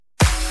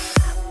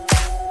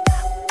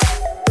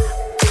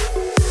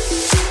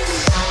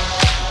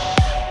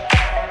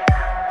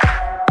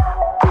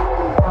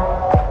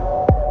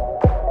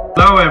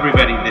Hello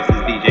everybody, this is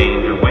DJ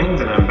Angel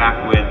Wings and I'm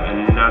back with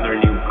another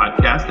new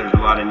podcast. There's a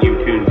lot of new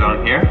tunes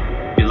on here.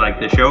 If you like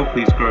the show,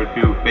 please scroll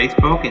through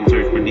Facebook and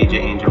search for DJ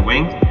Angel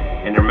Wings.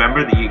 And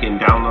remember that you can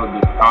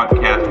download this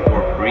podcast for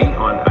free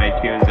on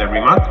iTunes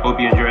every month. Hope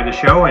you enjoy the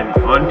show and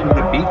on to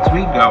the beats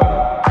we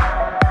go.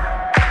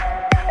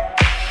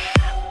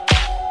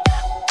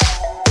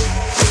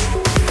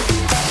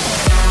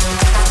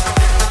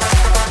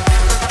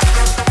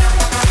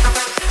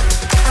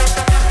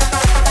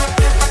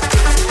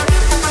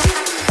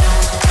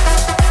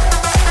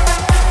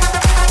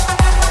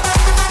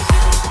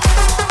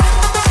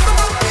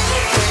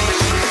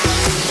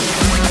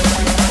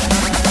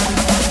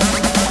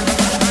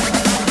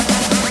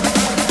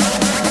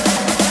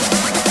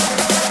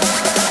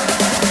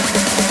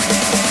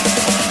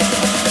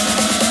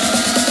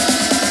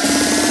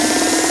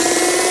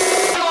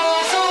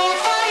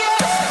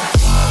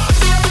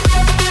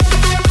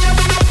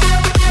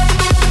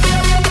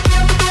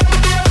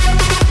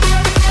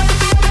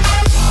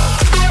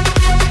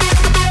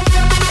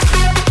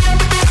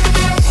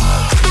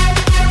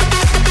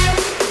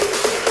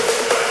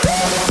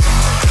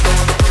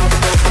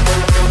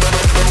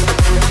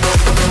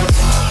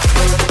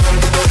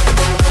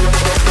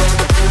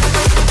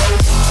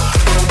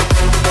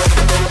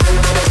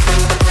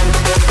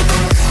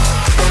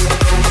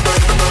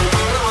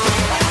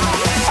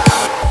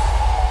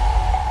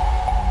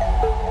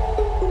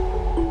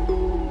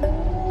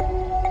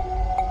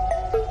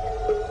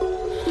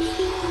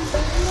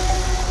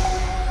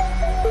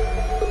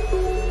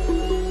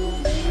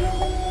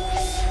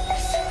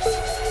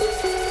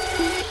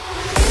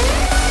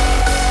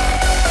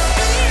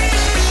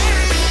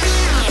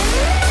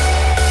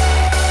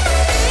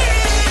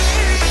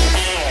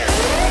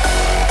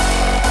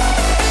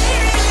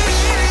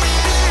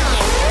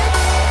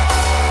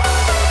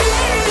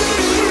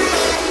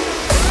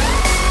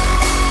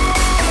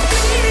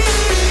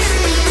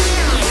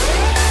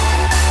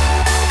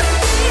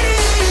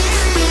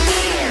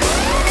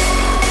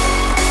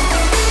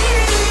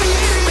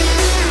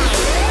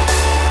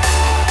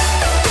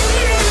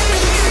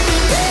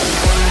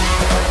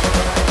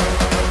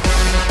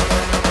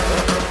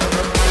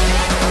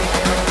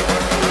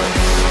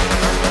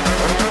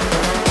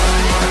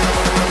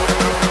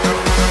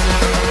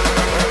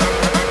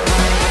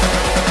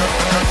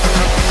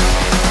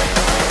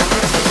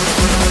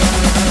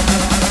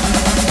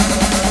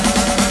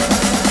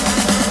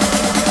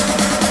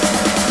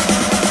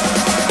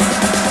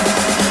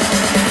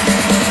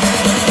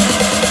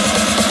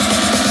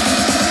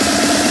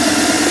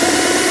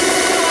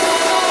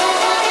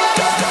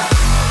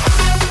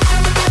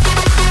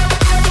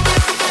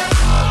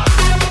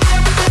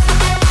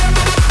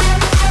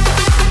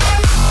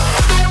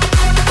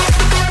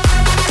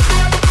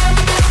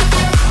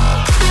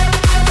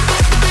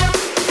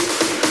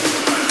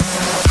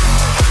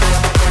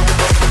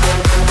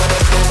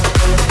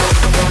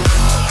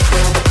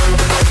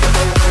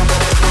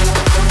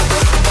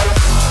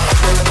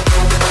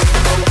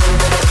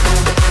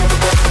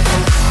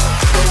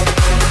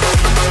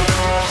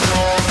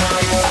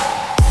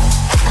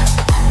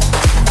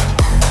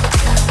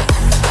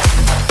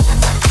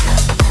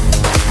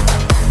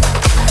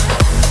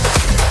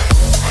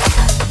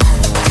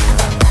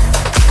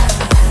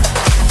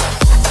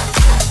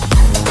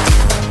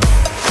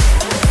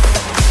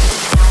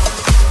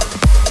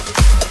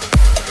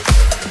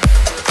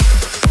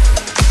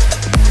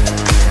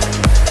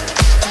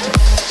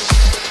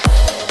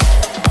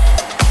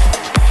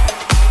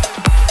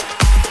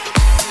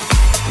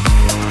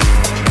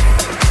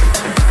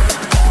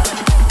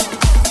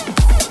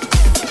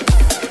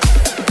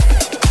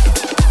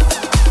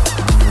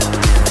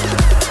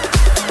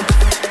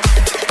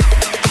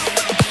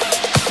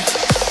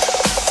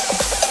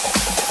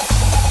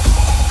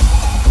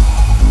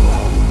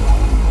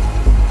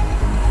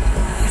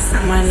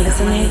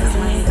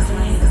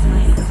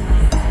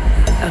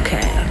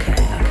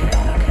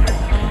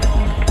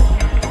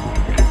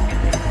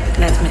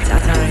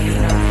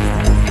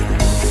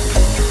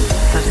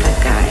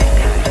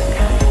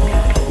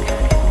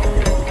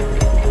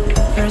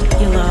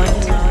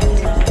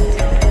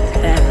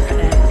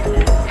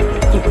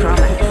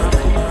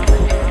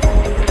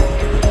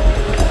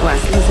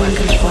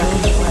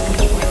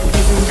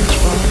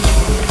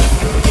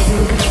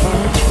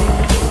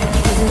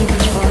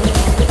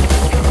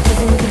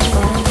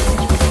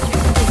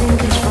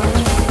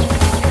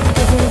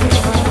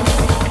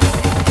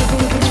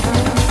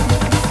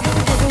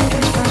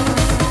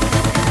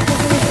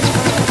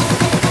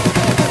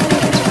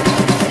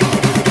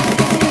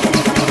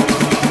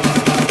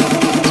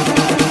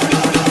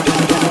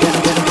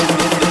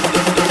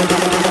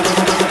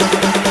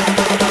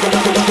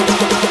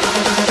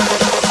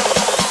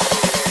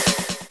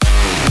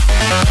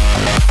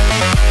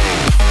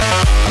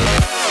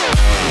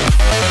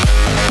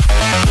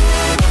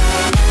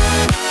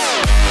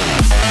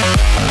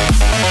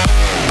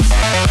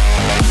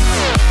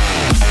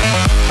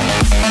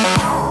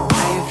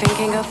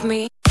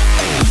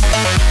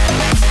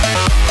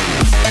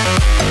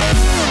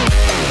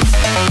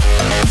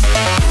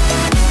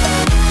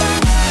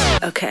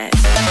 Okay.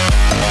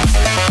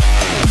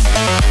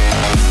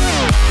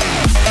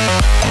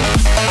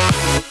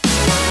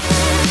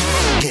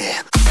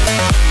 Yeah.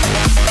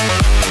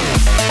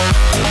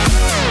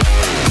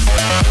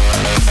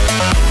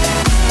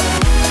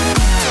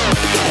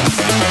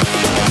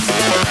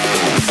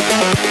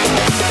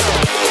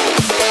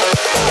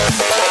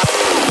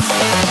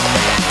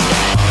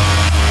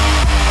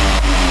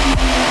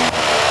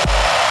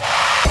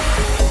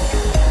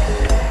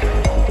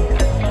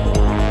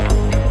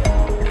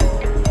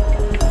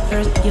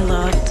 First you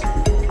loved,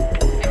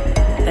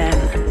 then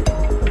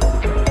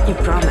you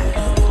promised.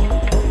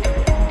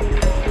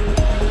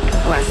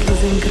 Was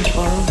losing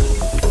control,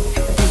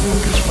 losing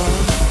control,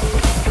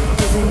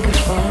 losing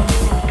control,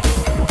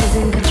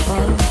 losing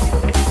control,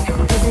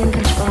 losing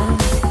control,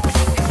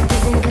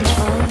 losing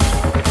control,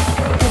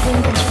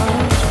 losing control, losing control, losing control, losing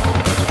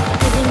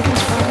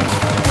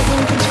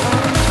control.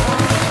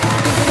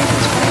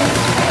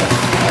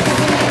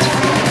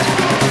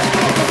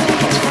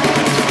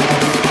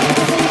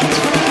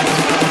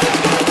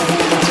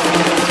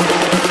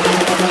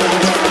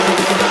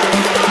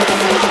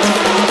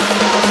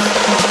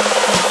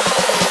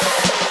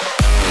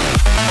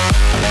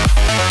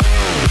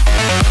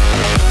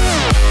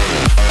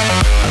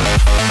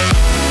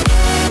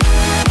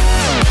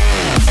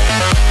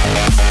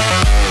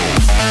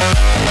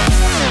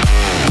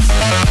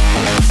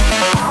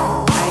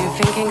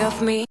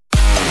 Of me.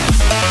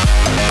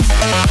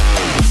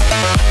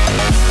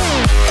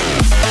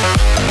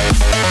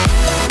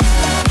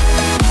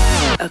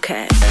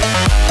 Okay.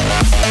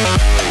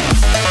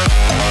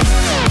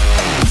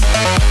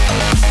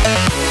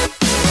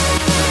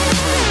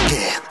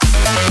 Yeah.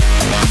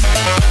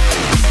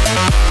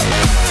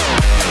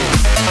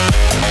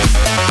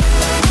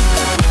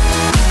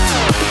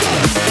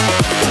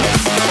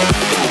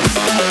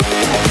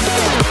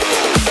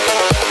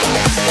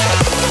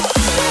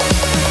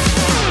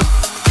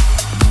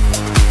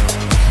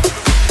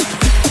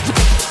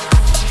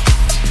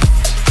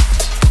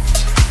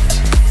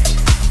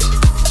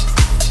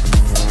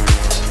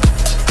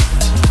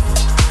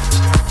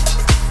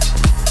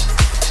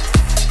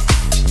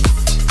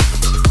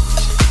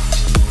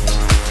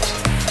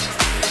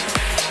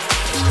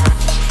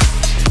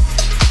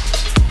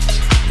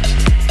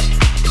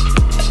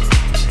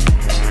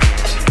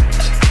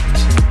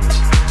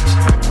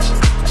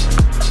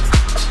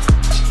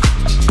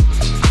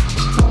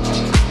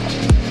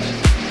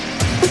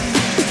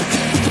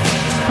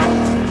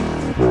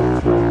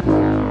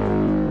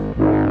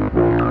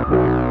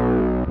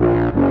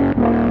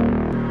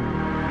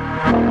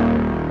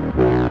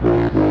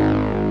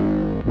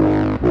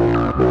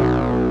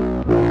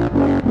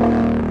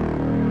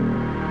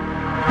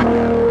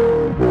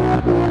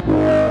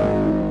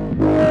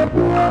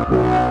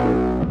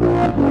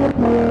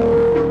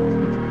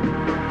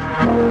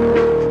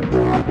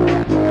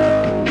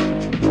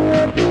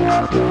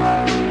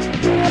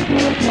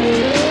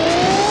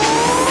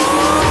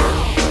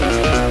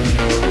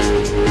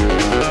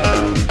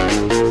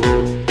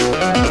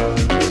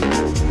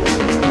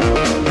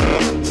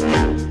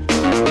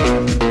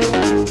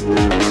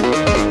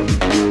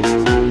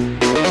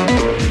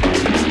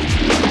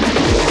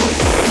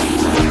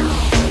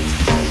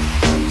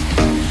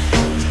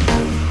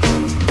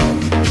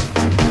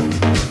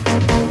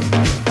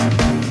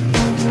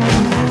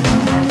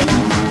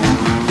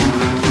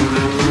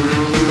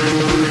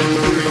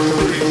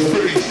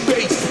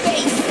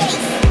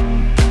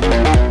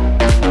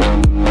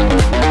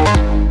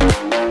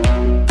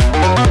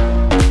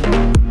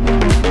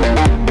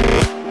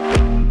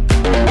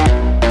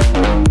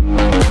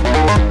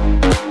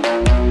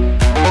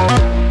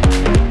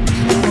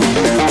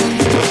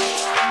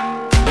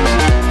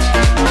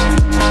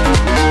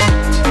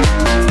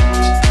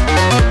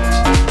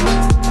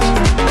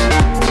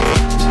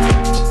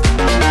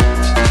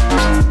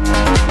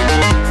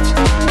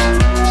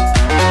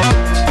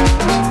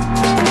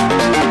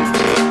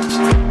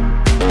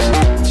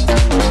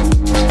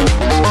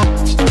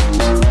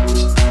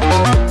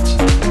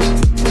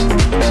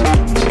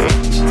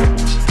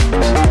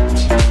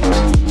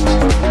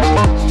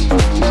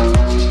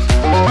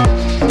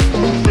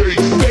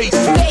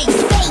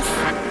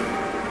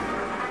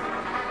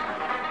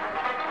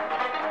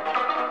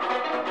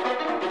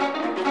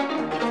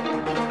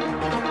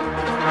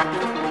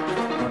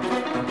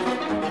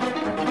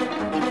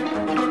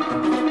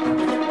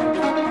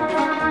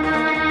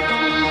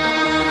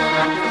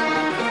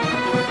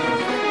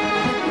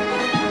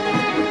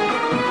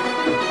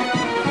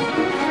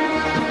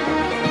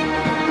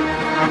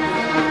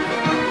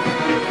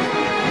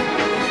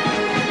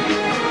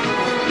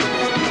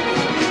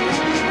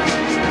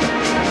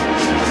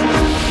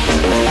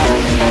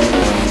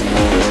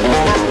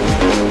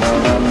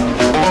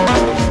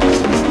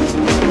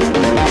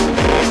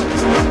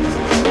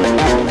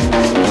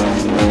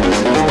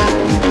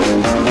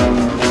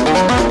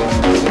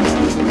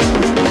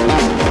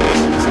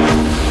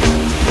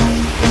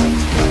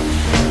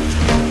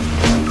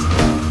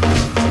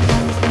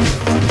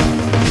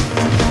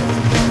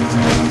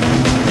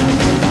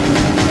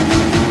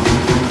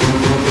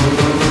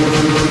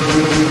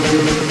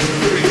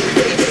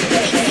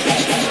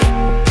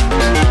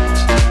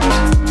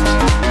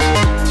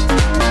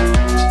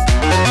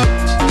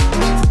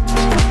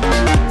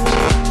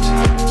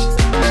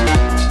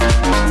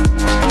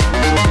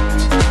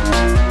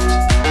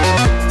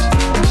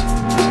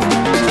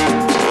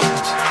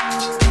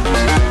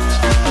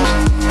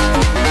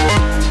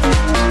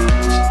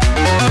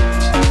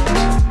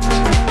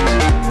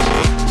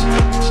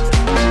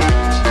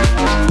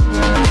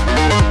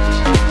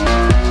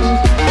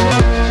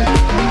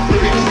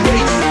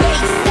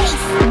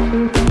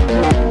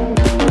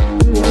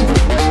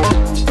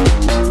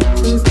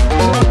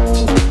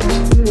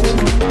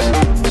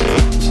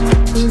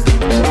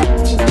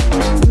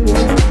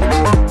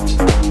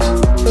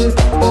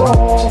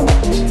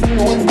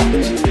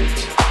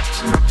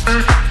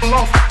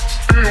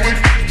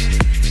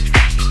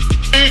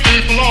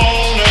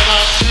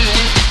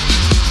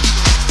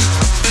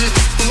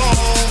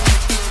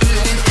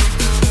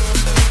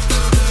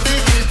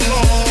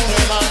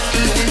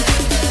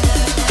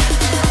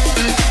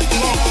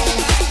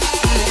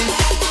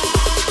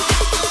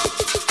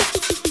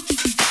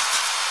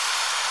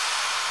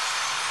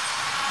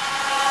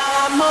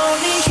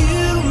 only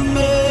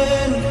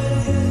human.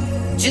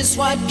 Just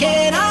what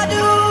can I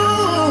do?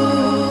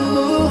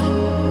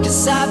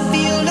 'Cause I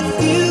feel the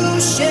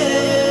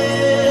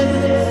fusion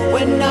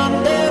when I'm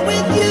there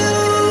with you.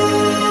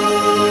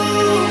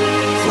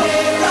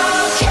 We're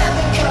all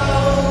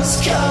chemicals,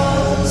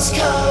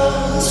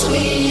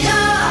 we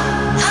are.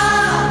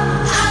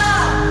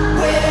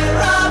 We're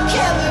all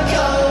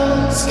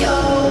chemicals,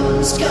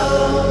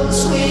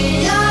 we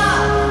are.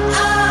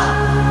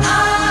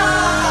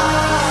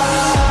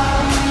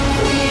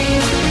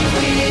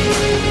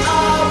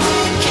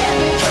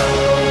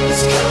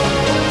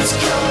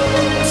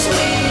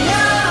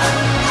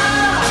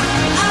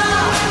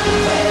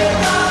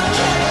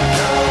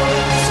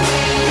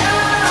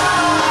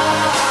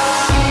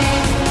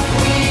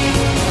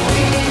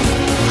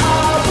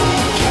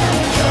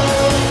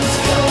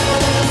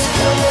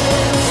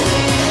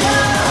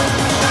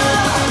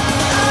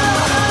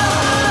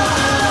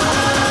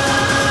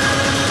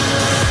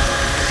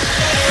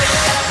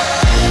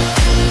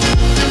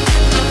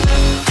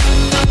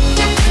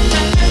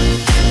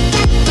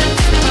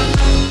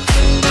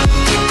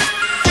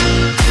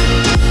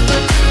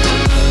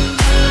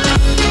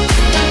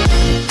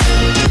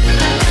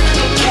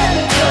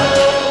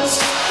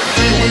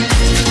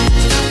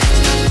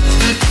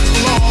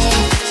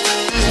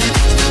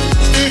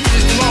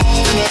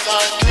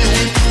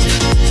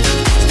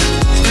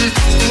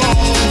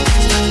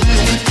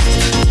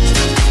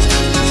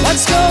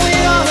 What's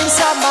going on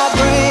inside my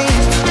brain?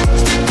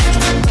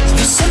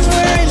 You're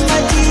somewhere in my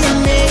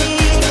DNA.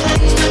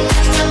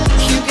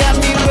 You got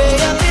me way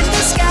up in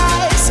the sky.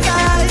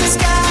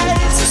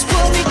 Just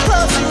pull me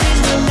closer in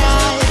the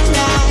night.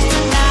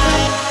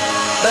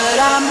 But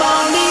I'm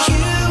only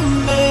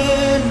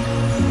human.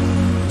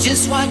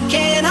 Just what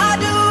can I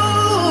do?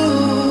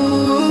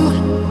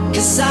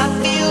 'Cause I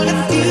feel the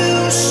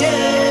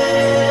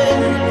fusion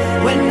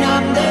when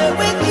I'm there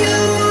with you.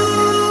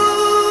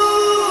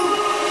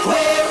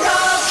 We're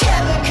all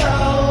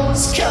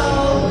chemicals,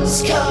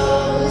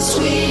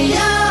 we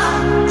are.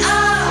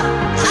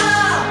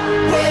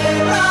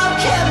 We're all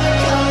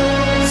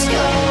chemicals,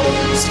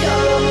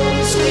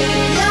 we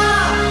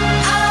are.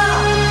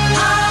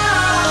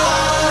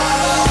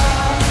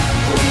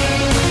 We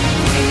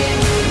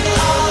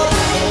all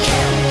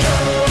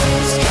chemicals, we are. We're all chemicals,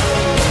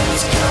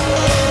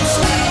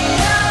 we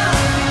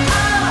are.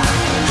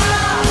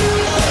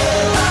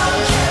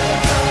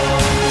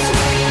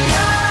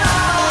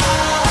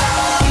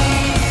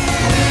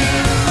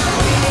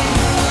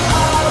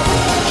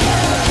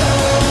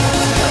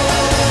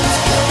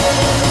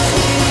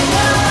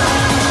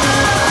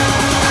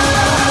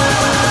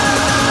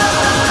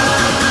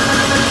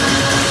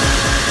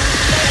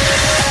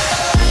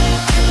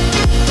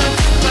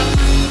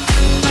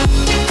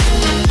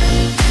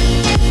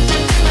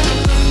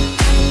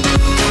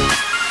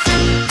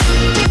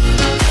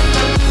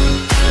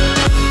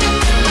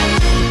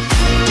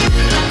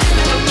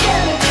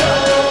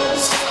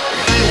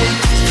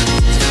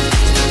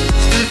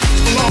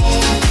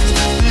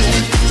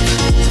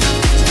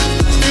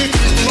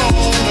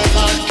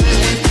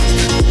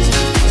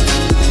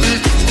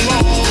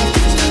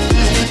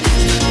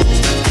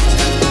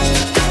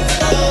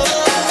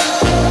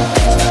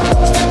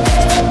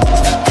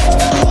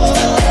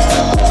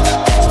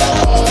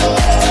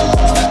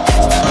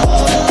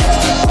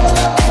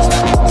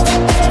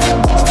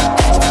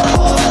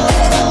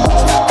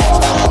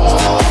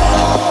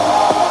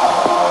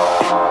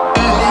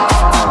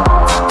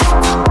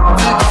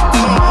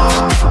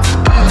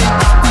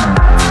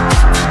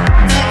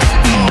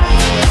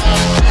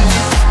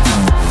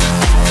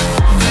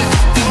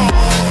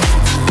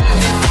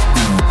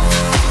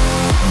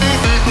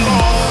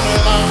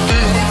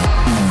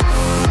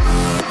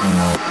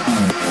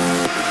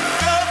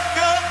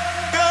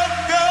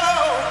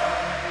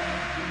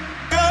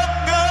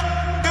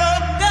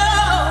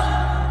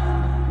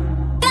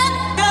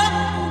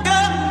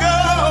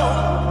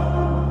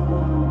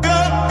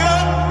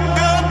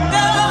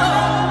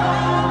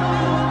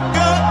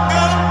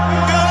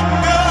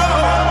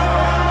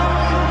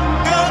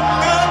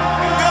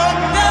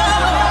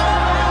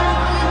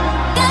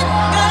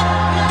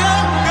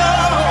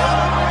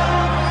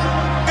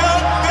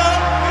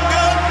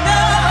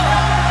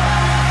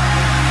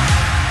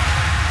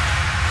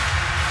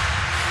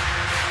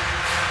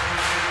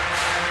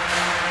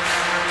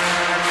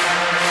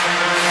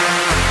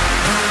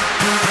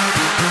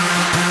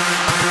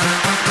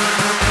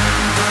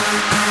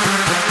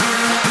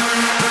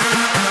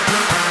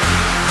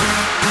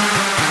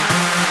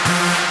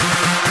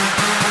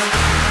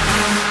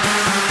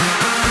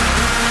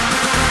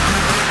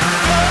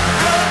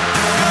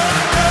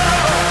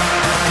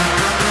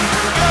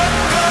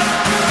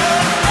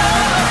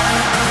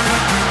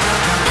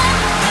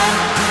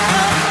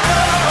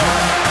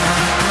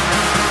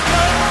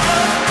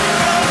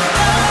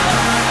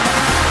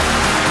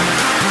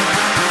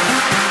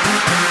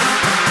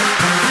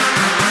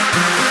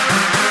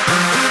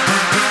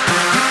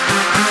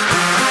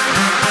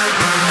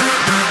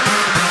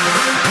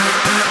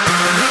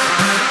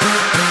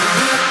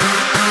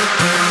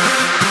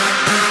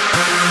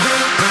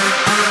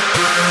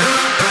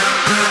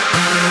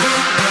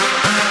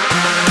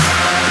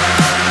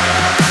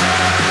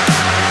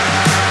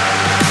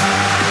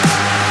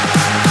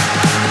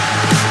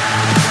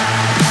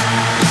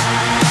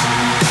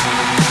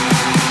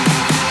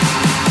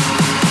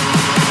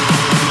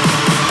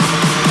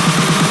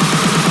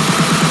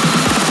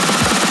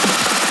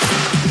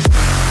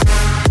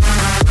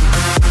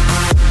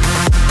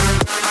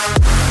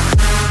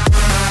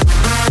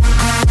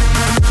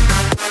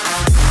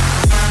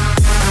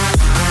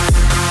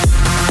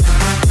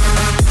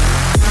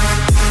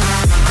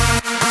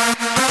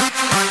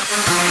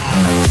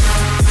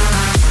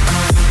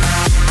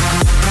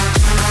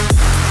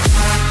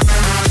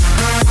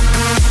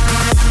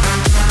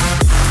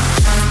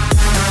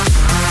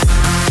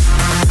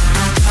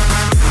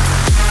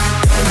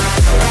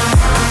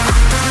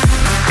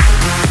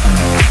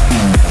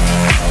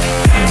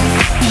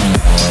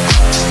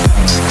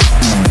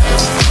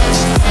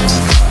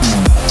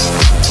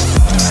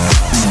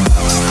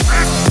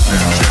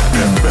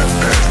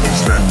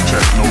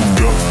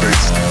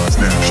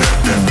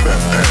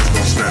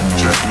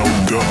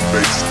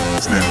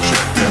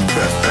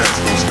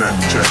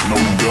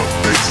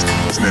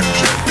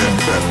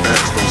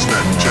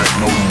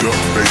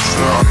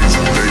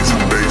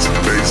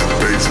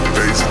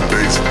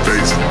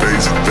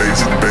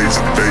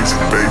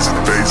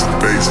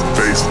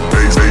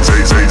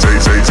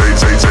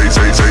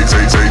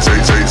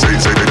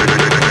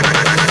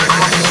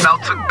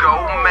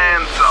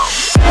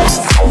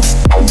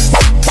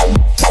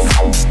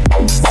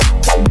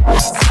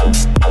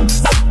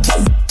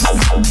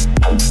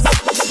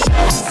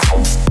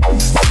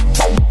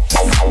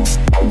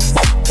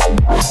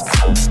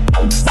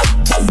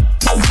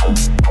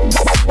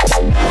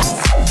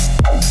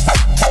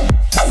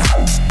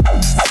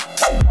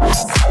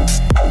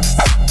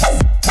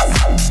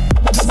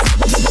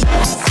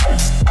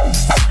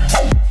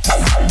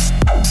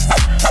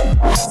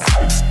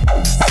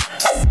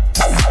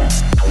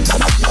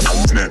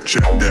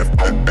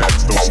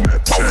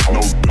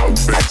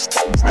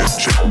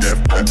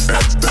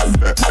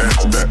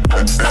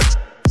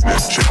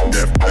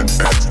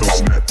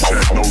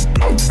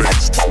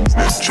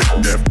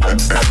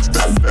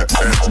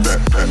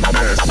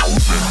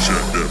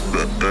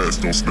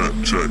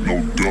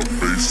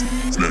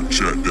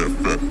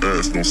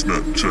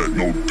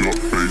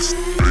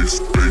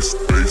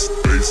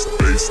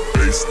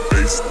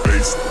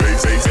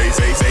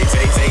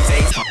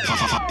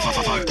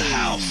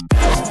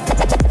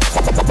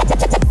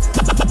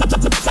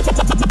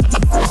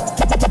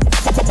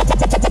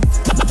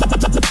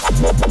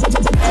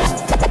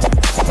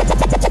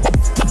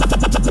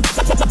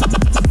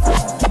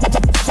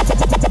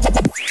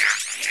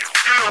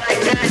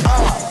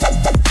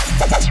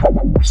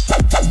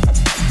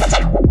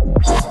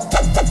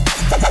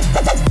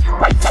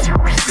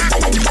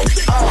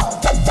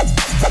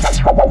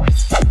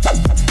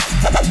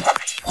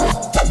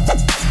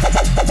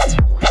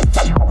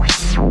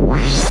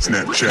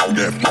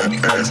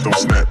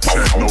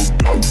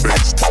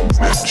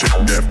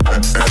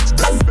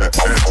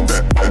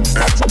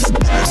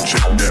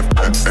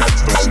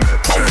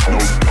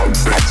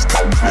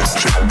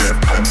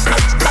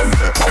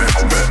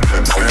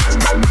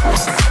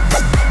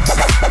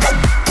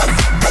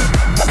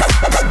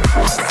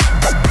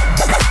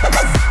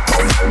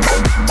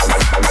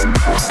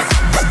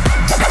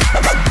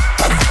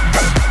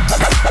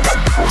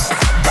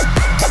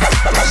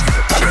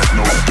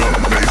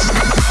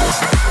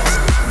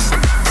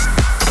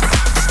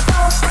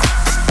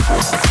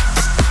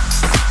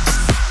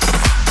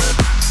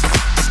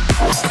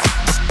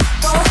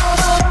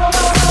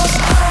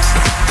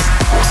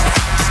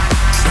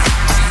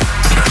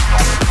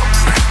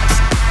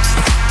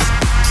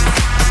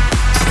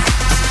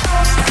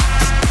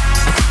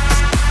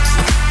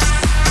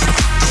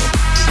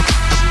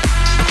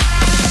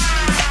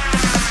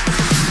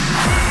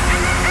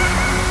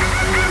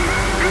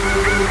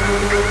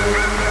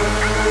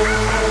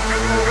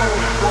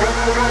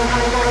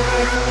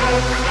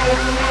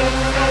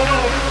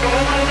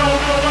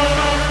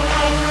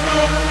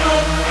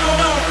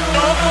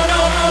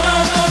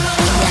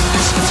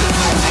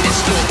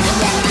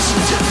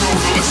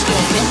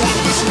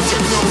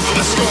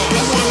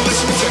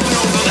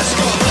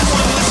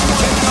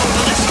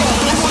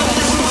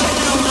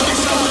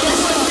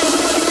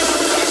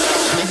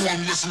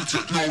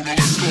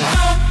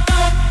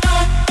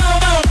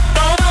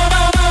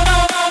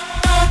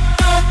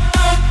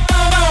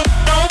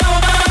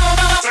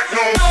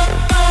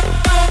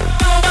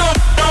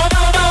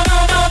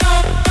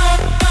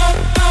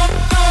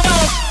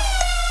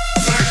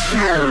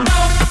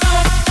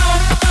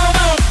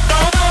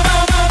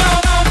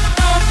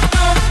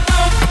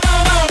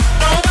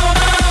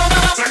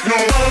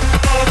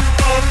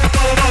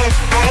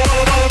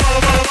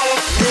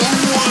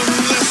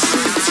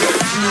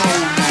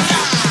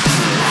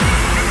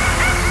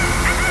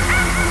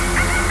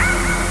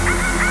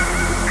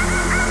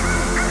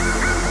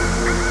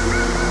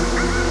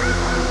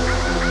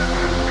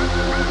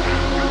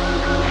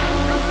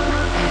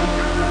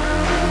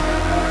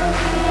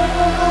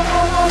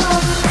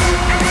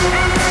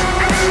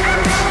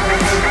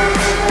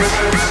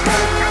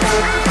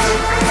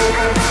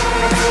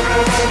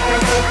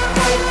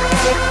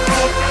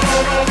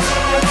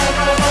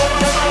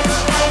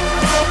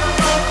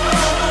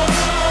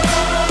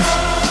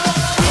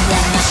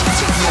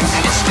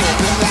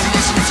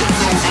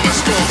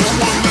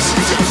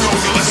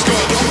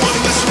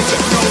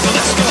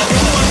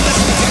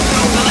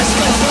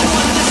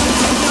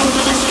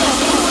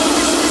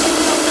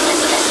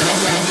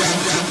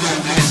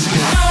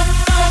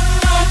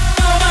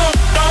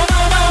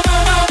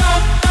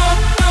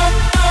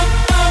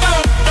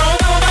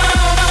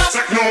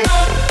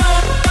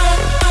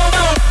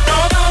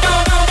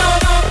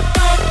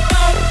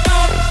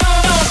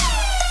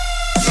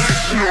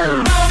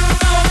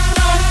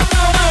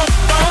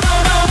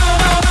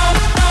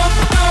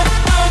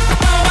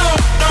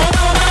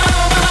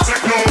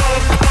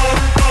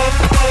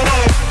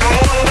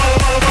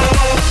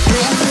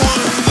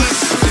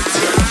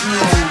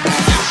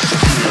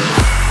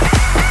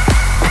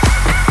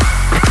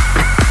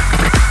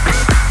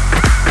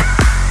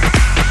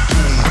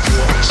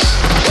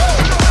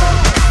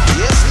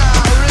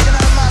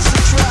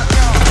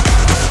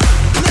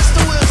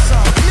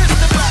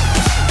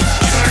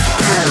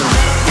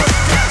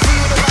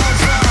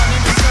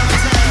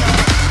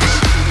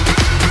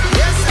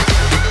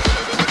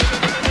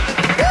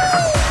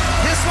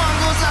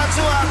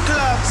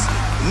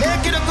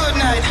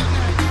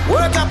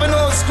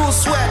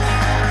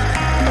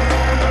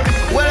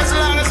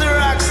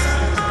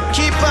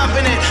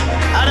 pumping it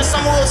out of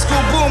some old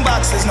school boom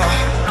boxes now.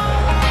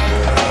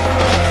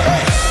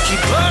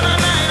 Keep on the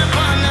night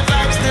upon the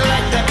vibes, they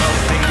like that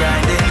bumping,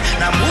 grinding.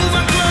 Now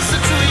moving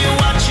closer to you,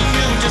 watching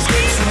you just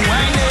get to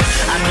winding.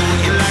 I know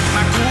you like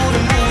my cool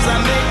moves, I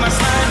make my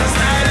slide and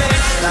styling.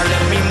 Now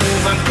let me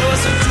move, I'm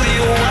closer to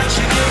you, watch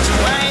you get to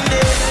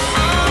winding.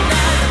 All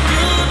night,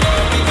 you know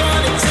we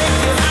gonna take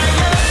you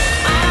higher.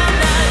 All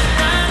night,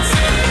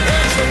 dancing,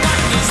 there's your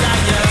one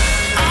desire.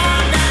 All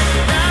night,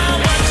 now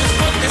watch us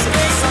put this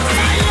place on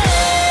fire.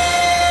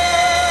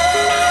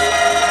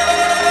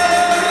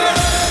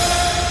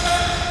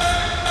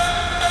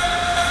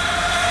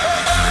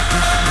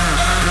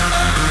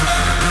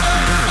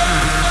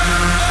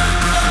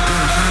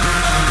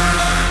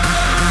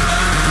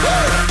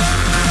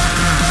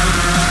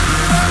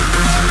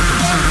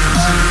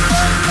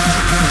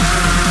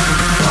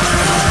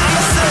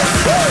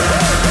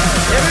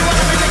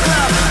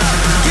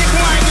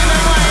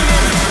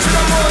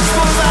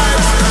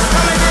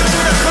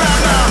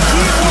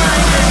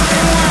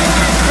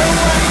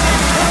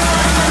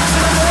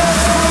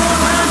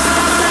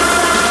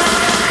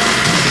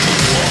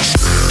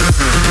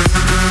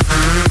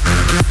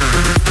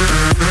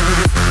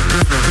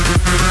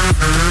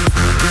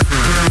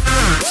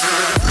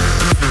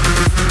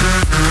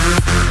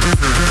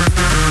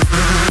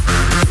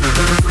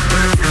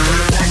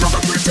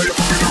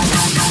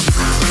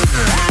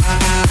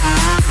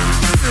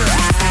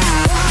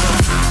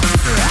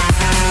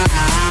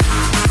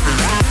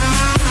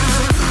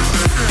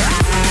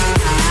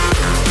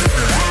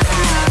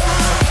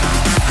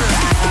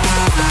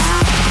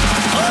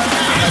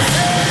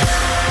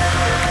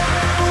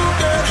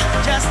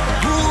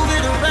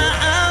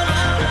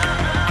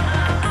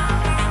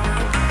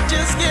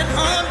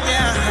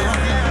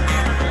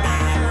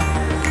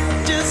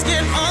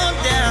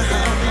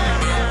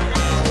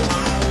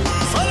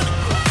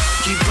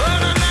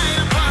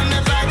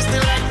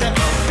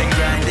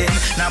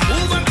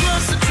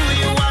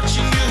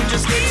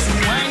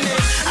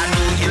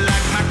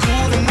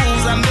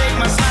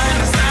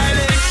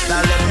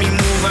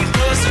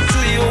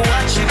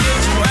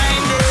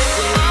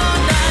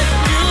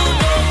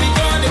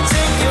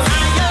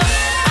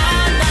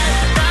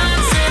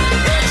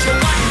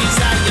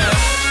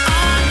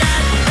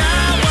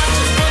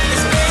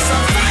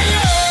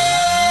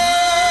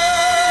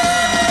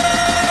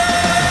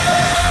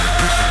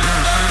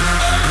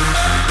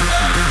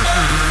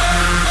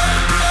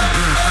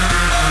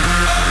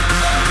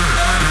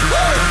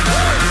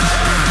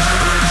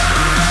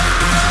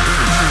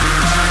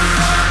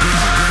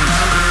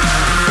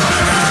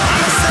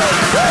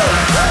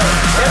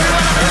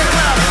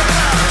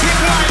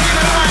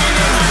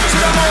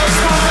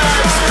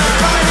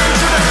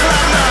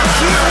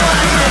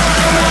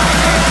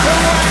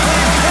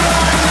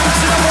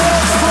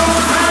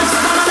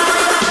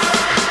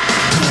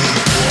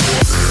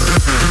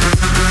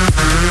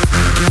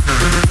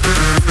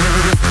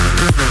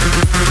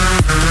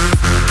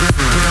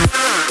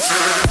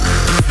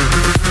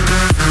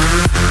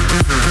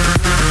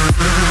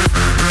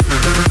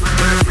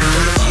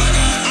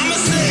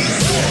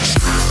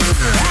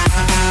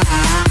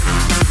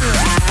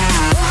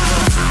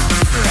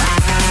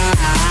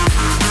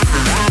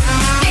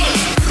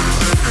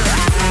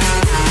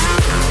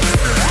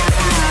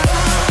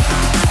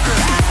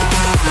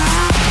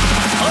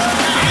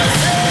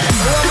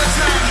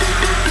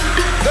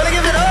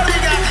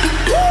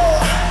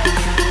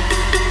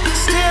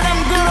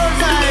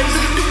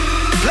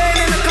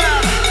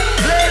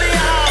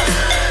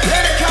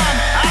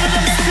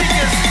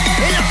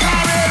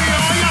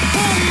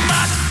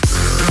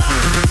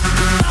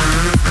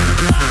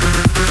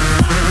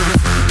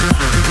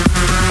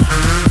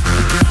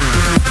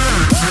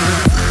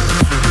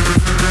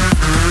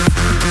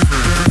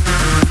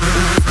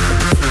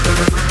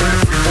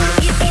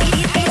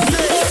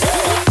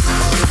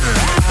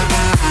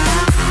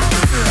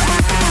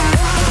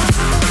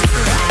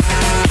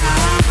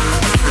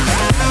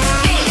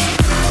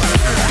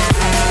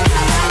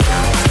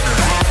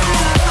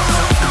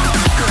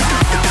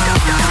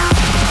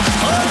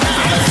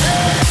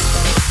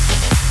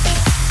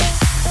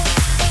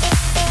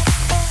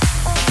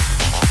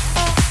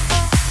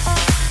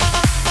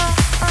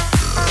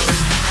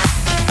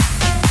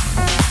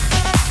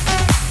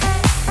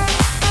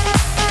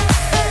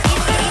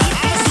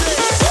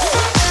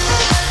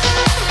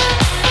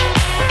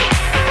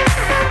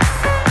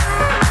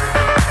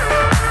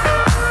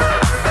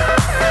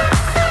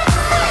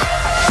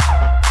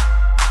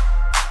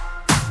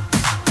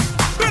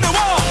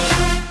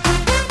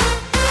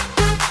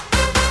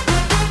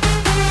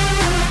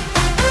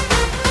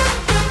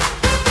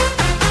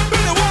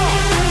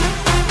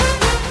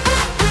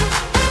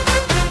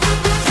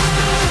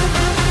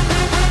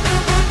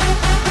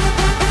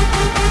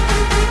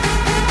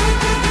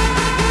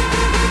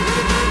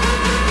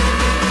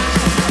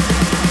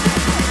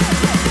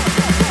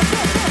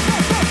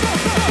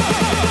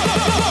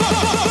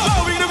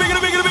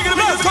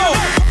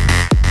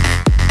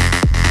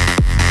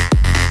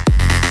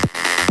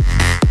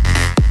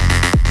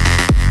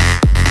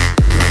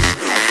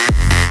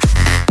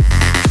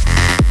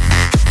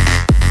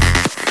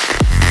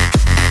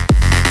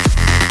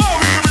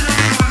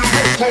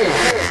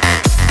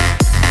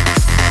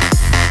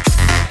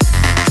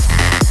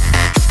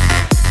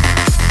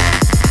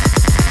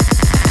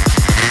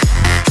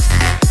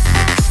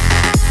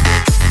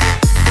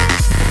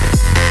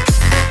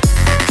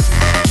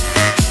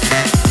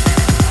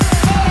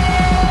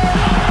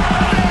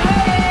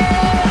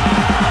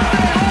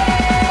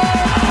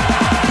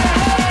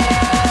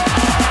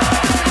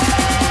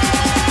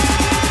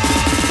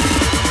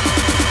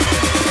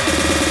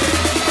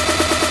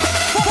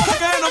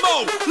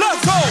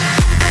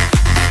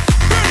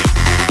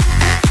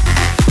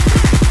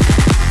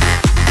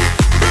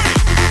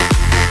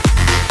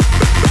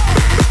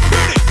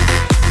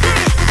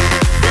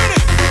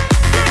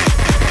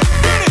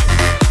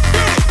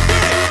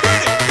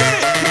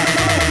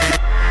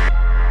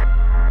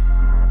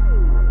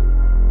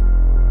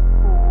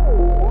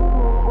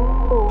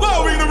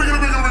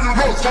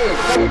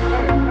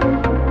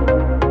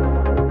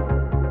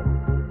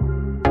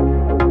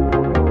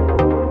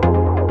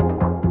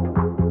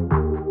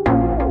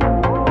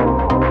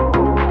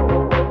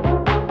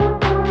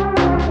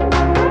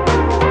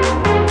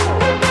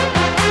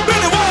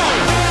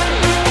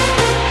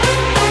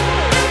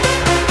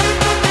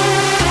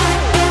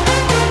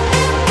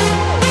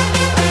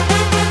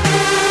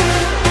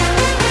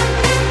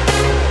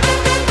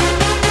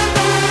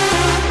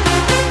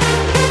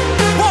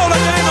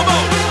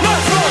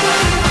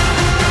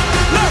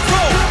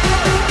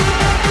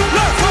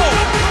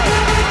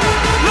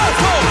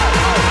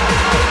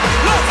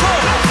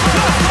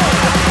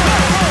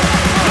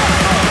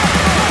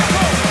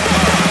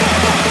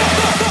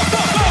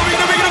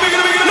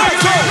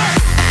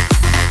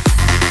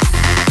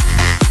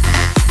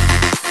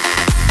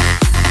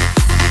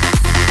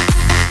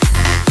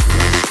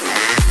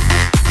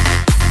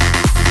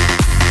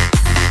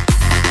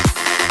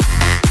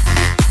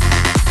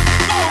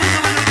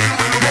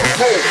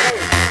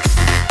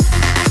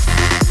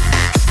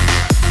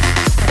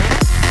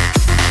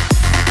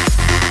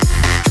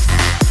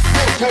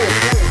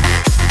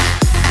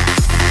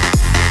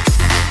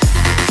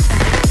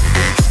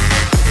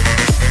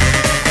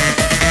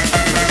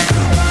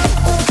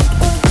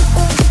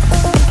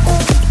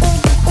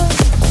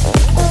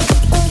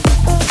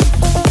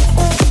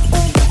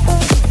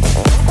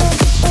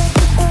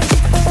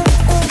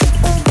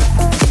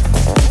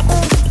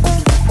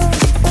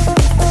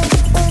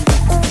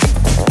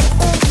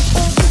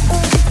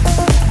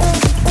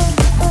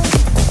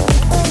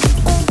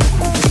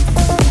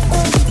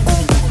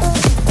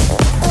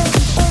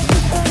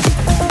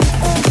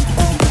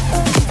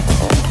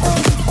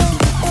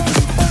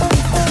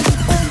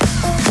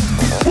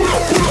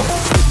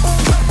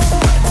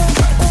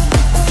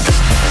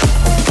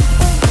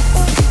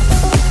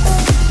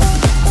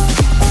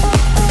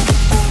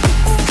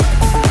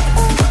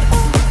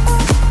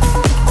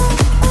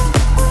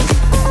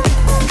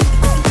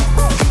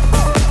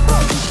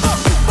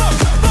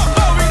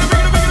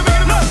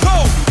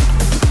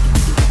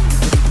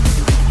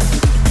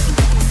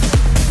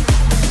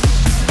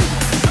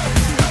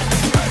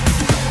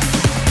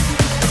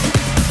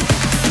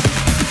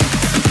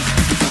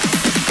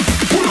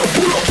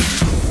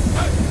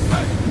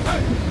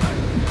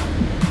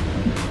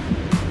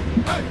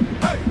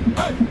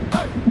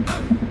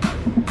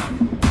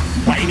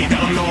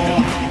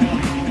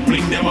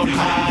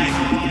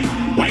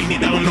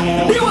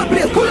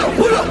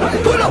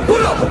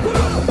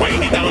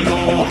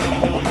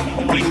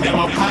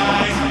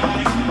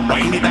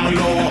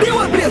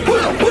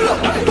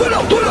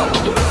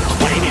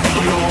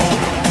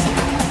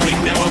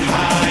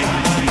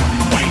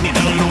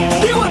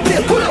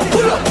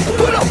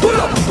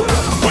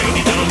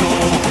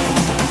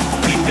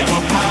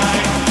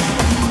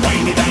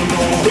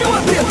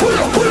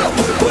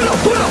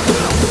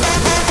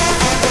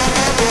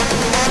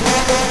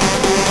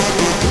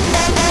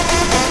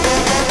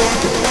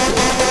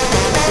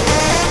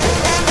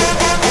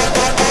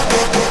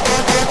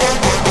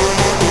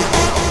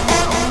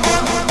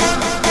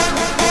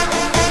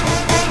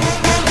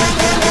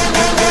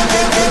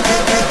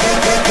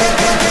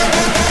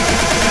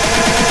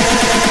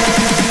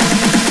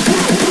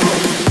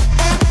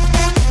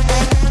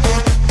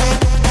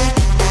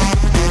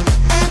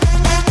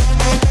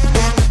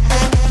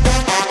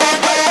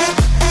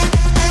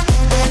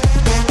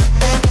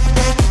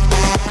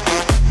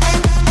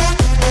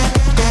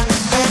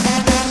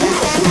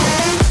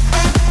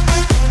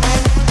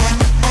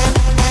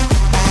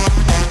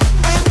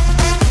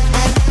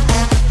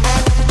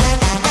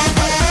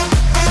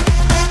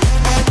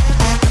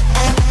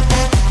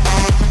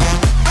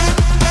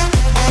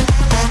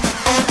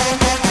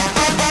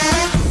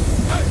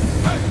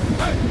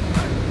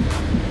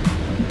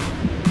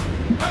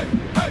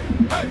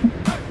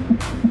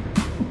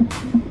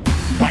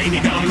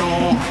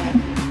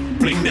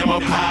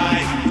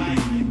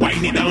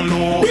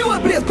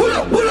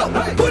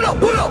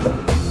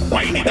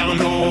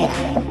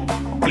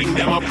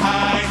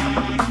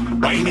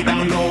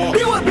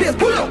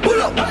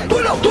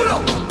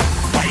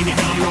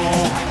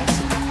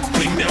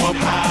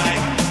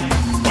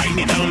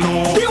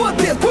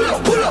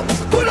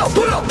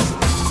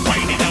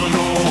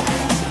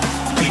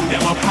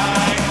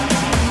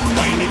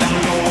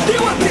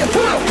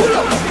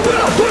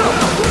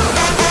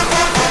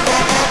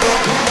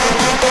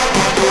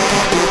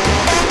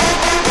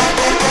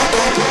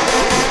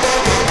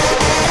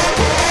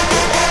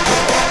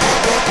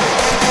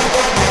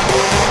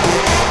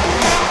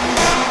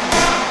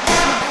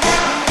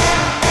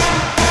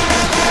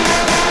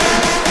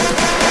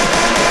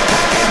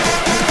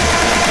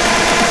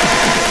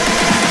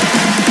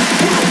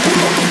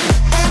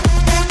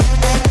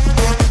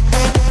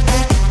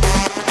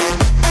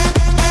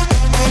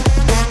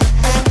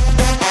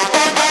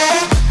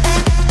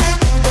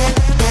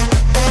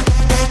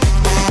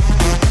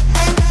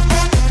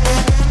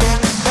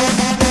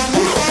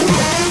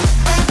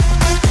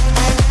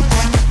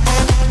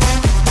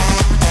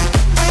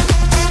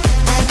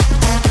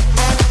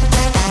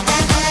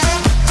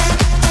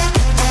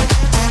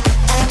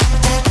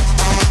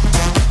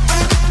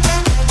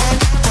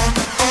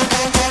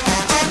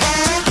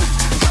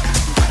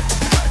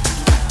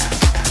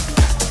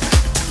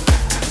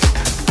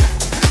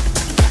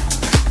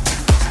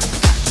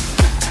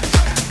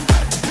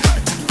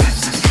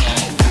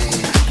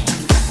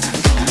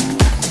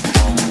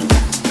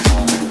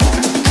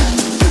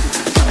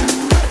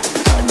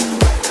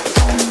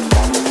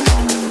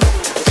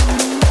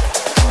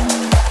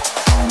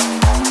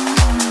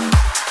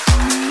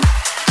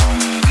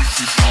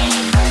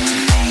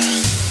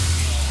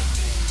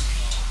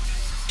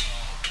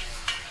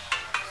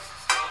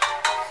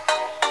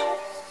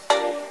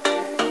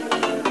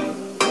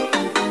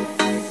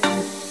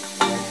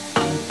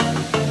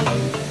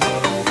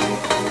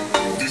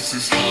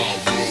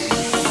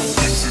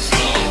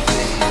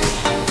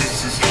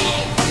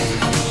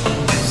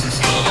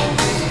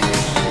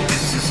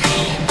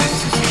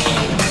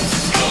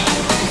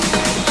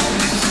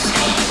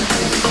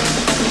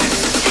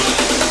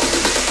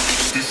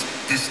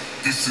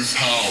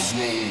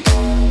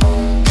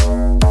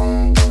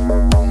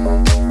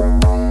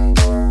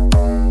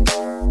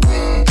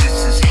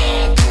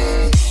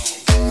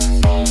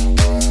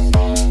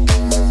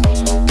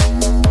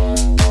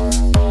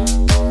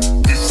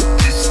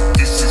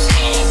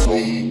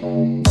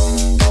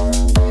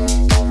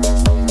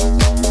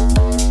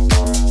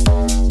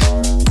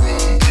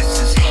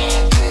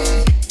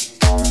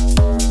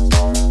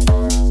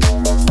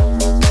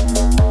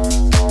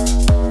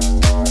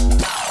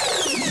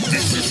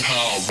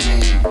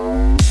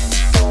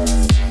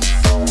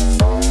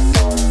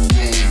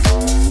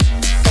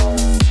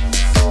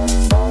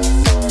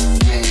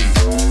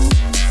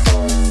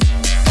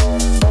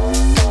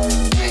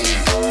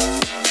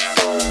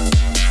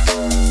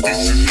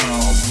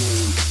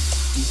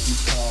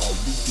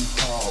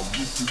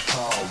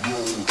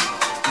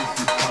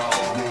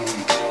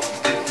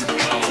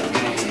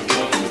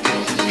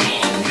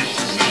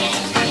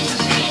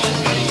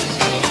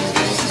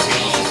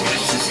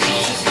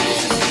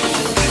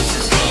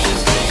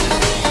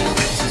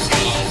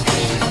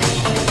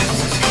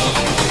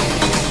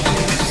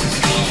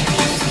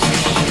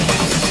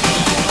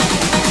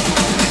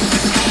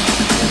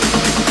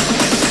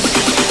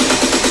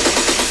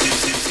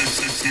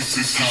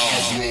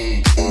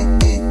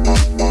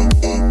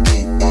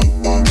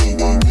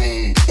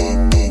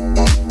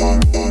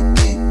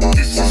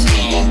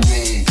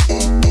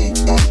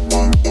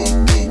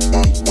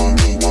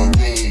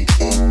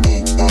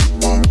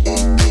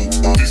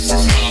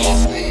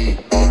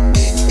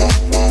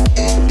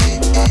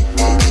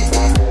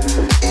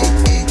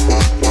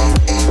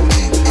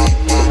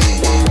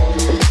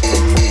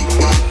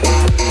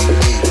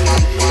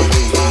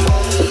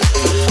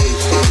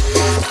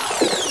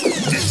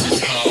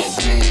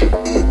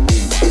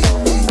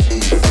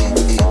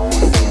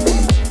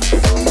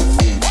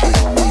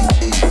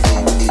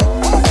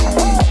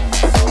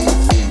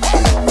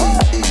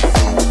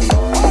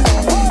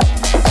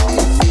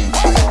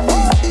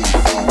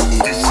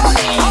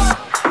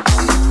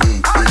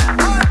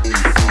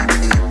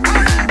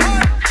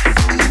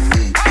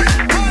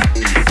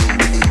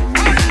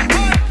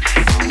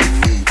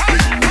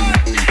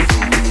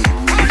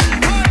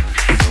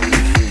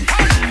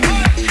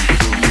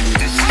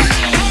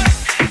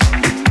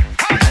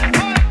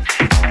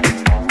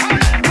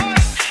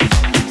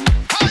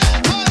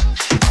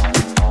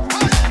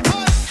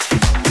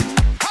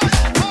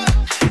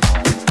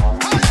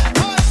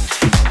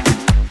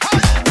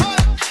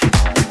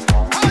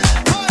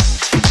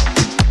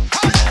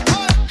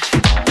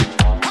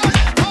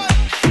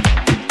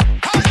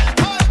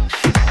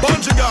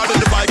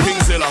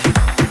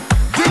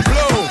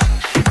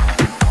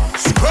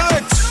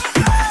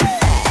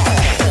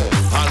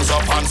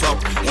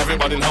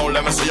 Everybody in home,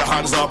 let me see your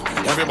hands up.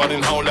 Everybody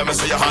in home, let me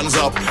see your hands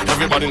up.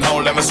 Everybody in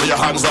home, let me see your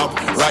hands up.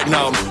 Right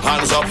now,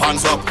 hands up,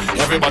 hands up.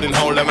 Everybody in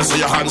home, let me see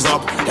your hands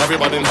up.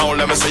 Everybody in home,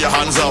 let me see your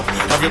hands up.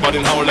 Everybody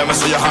in home, let me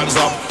see your hands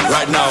up.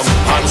 Right now,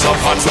 hands up,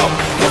 hands up.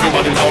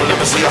 Everybody in home, let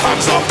me see your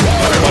hands up.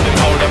 Everybody in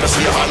home, let me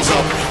see your hands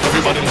up.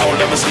 Everybody in home,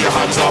 let me see your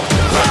hands up.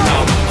 Right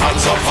now,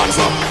 hands up, hands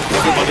up.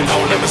 Everybody in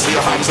home, let me see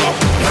your hands up.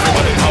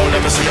 Everybody in home,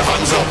 let me see your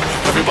hands up.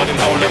 Everybody in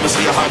home, let me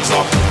see your hands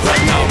up. Right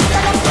now,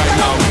 right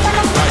now,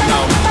 right now, right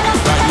now,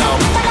 right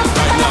now,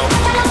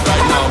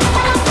 right now, right now,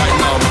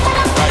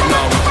 right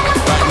now,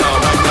 right now,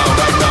 right now,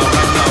 right now, right now,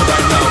 right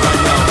now,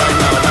 right now, right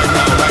now,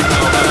 right now, right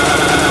now, right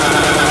now.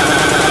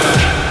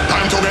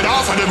 Time to get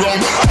off of the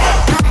ground.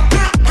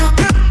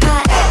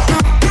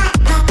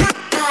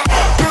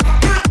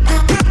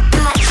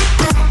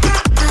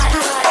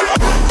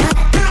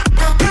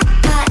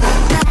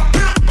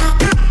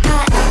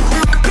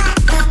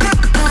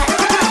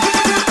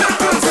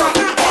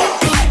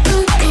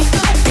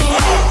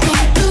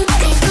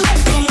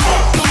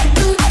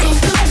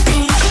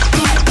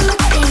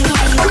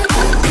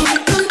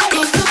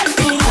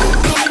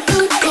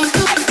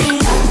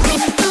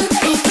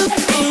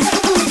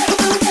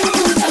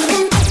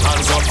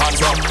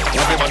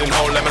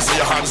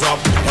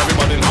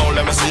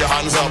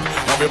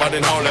 Everybody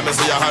in home, let me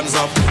see your hands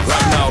up.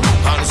 Right now,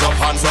 hands up,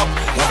 hands up.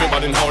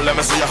 Everybody in home, let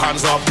me see your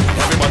hands up.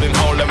 Everybody in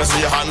home, let me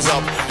see your hands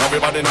up.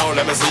 Everybody in home,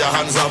 let me see your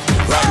hands up.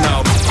 Right now,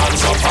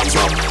 hands up, hands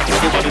up.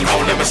 Everybody in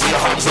home, let me see your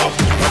hands up.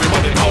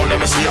 Everybody in home, let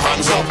me see your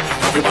hands up.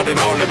 Everybody in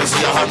home, let me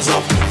see your hands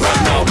up.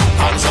 Right now,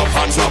 hands up,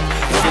 hands up.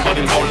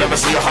 Everybody in home, let me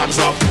see your hands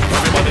up.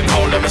 Everybody in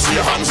home, let me see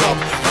your hands up.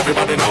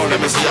 Everybody in home,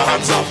 let me see your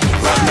hands up.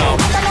 Right now,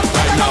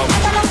 right now,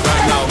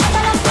 right now,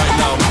 right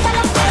now,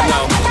 right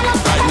now,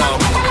 right now,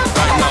 right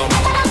now.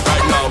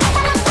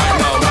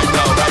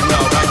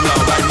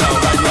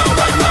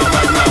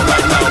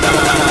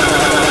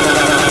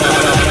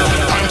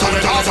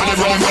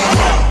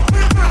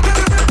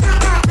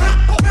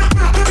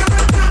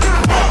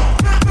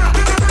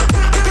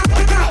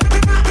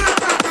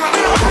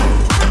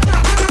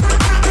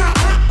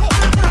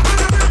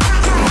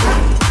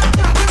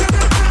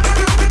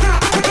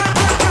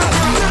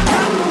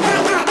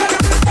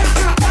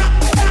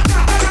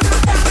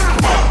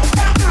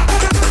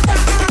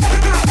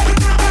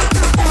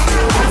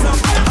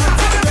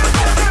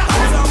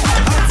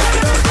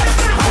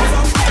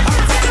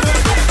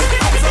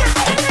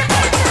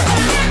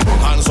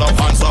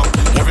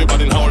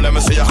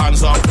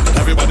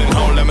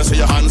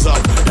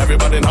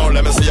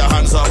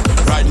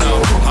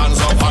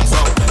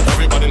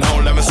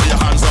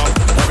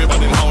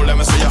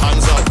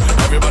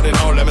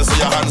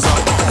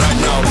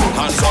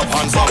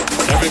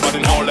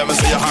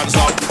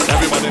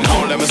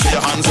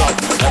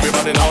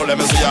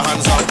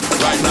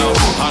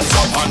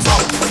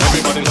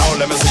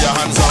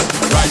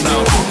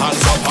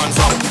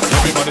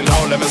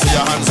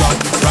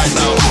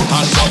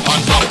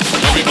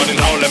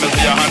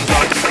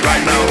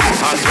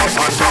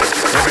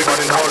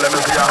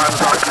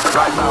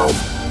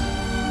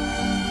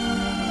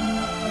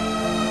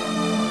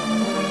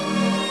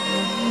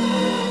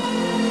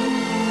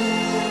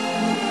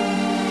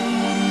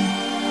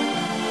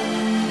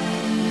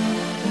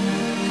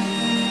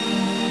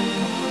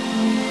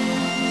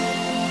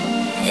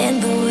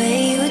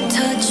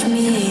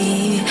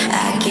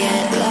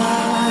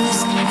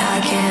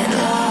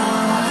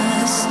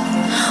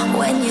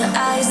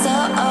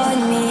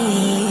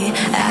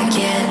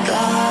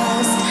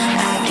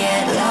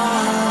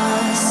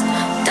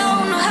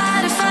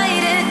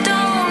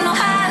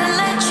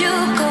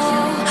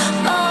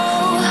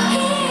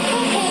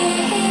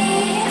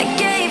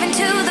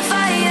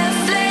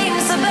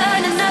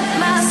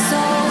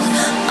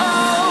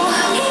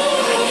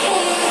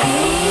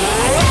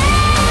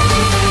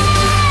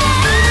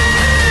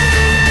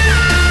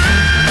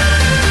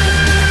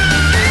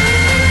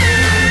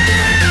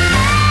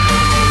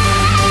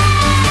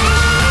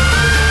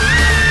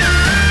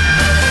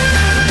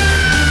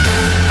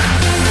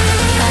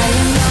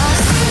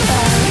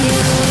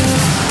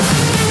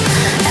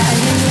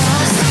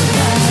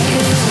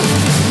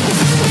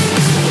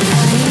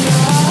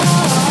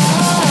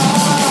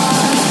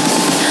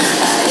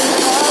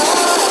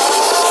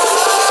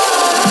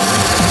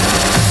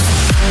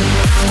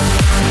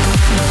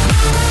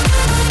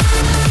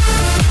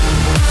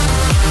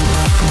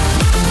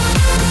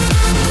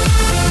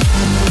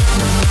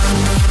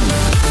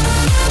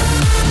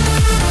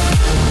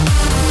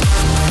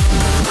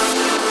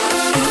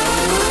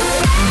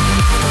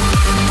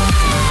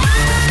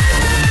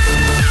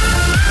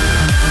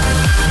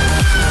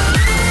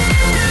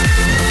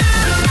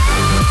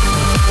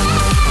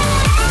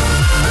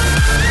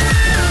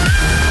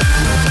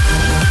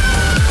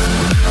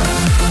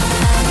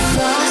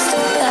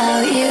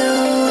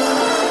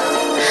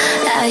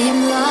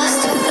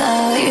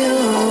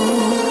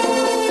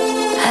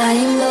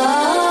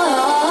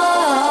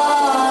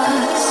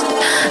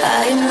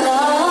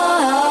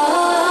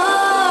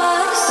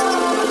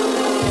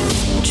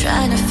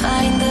 Trying to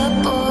find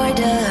the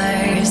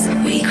borders,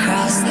 we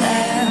cross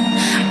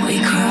them, we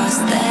cross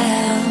them.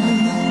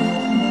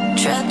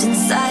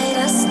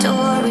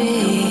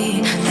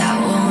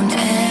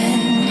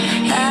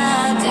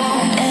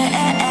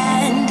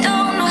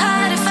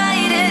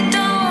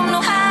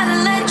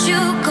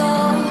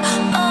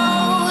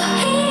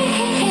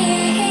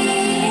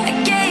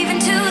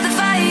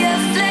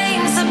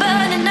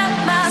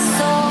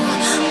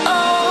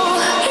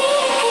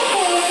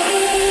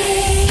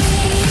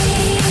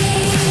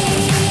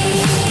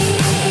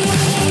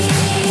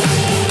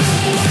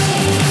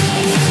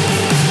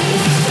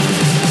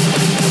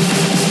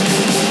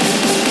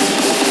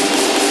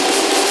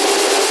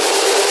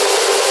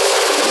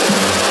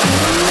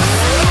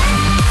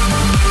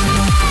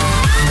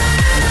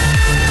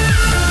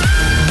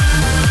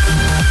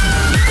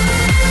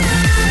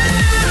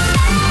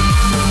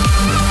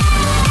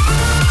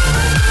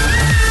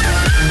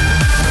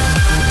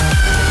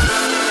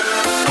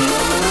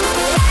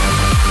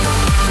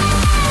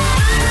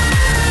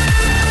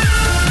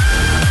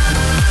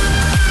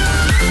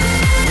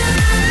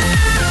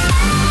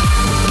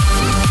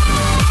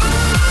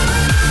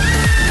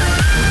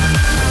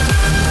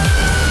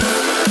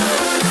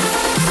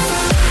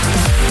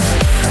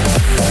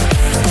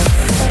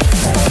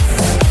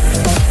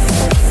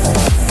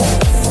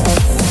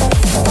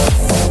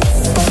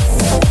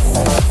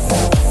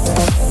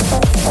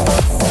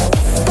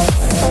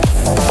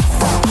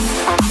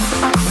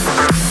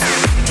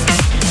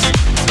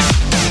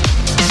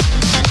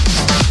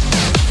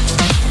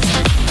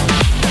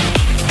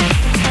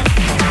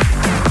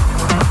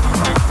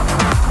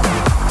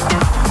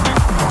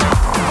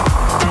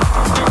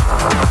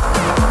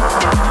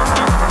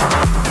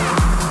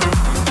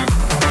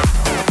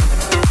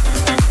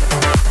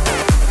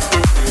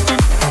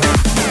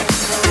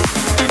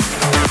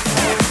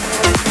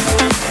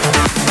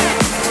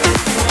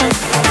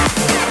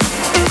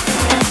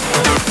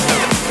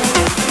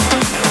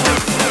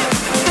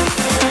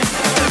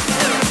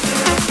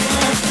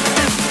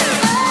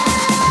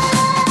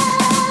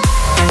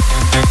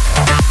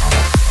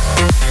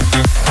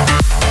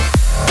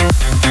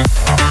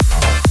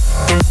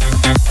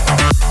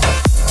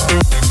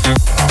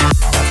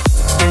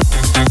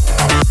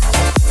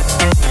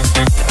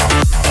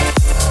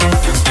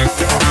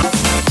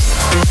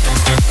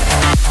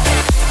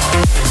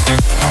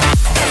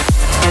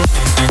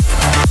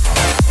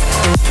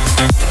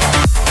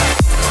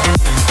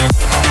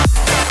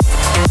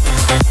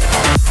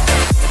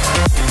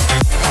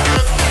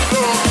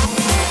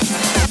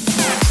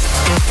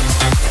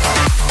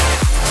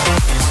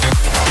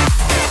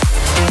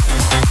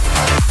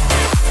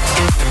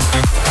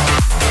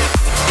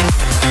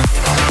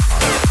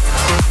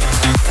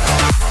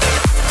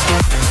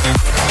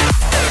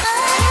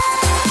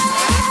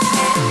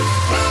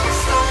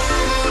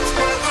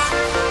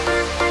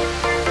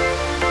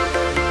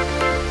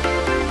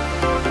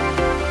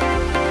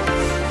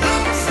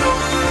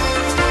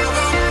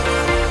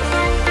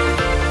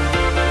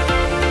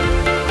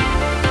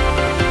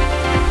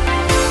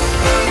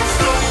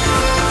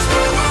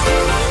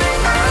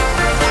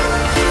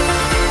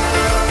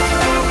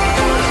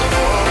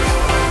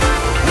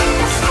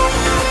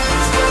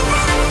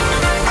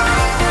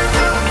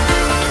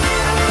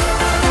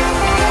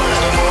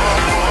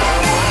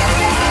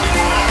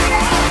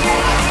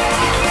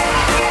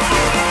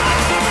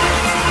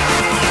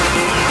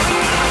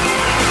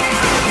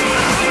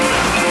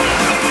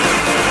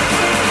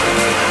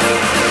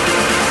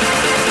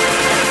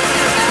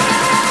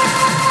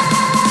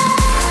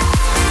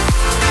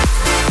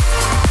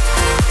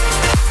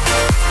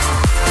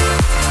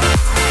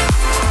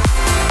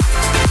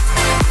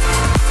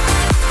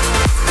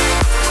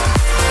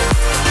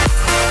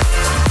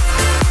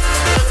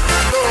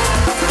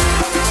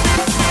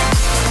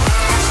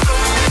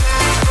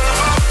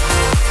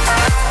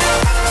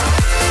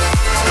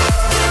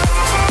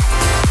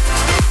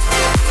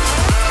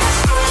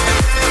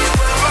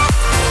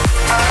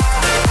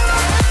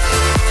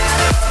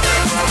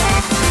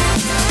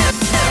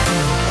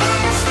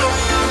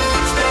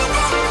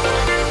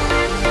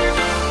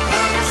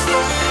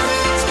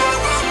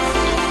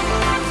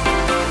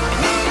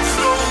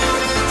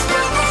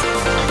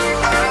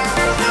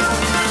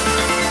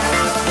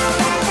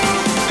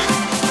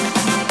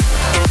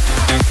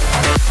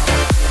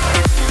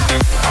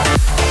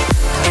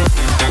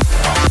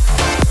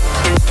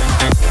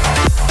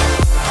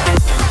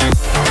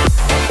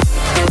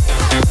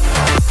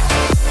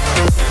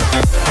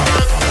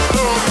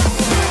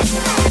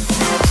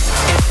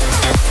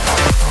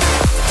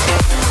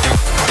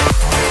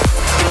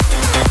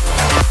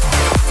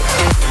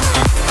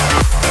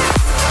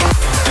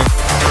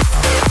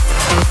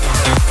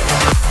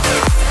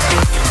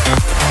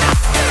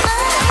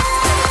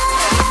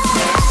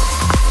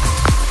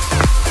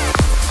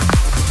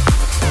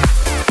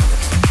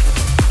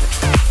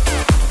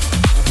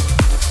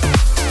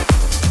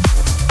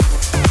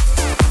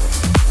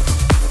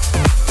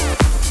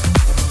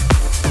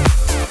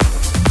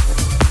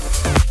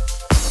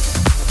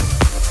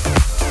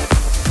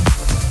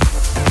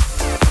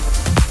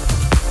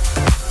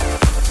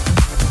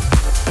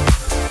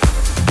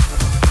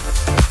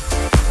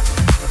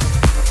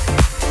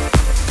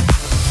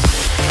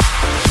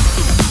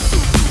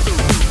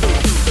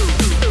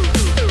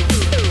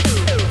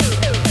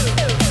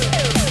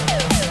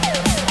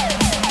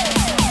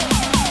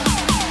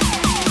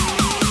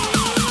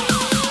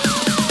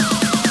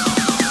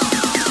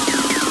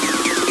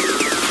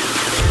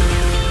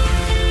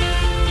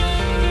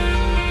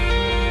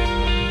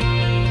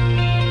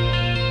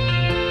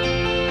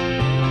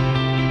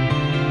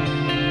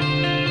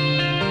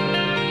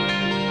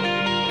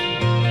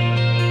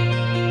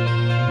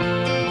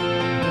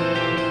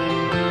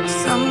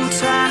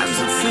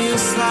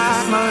 It's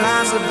like my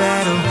life's a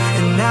battle,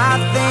 and I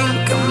think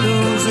I'm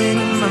losing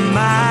my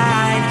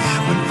mind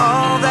when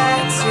all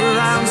that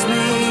surrounds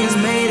me is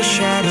made of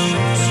shadows.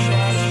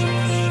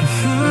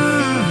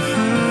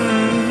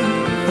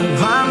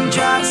 Oh, I'm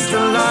just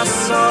a lost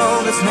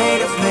soul that's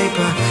made of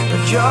paper,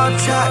 but your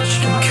touch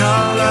can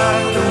color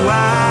the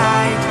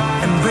white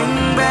and bring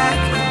back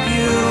the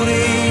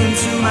beauty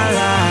into my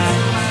life.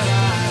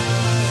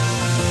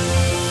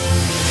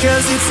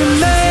 'Cause it's a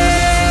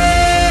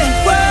mad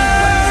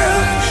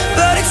world,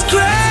 but it's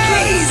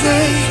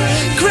crazy,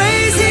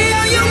 crazy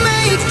how you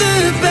make the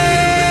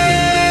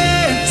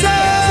bad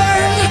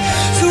turn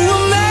to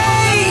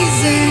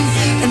amazing.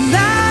 And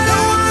I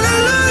don't wanna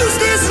lose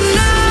this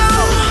now.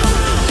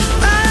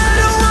 I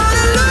don't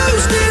wanna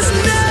lose this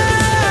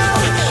now.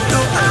 No,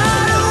 I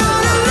don't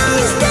wanna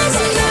lose this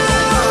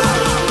now.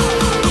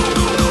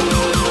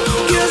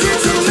 'Cause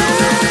it's a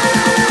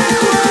mad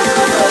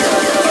world.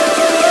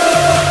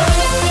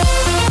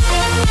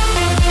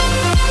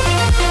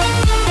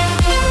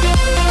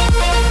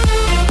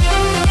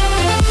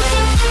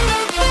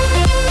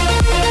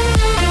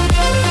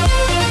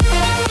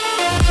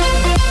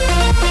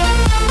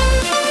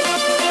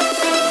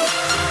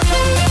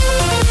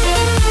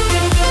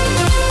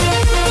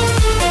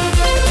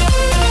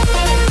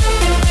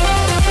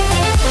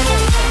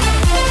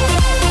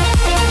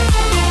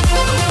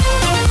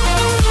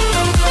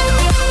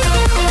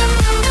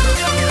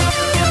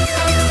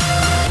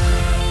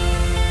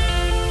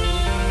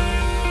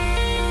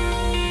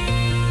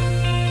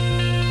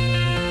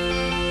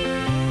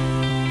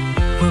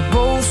 We're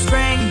both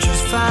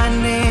strangers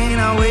finding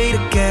our way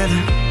together,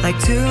 like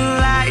two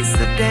lights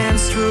that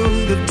dance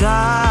through the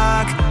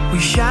dark. We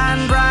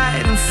shine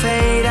bright and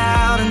fade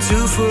out into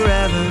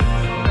forever.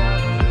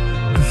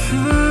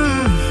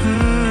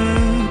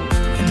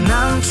 And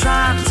I'm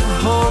trying to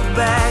hold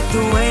back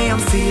the way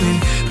I'm feeling,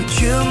 but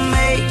you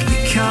make me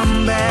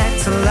come back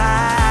to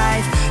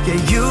life. Yeah,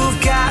 you've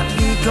got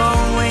me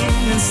going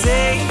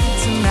insane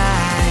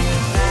tonight.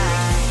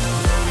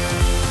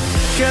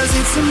 'Cause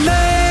it's a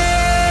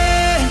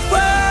mad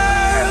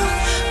world,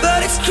 but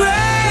it's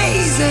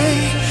crazy,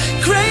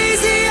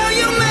 crazy how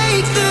you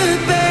make the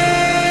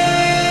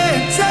bad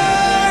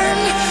turn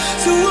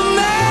to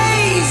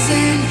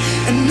amazing.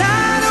 And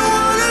I don't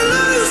wanna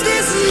lose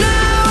this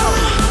now.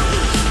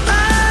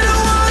 I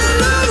don't wanna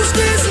lose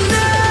this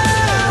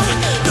now.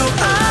 No,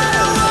 I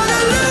don't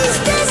wanna lose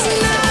this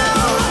now.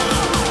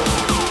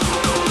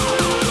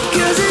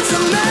 'Cause it's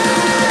a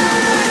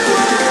mad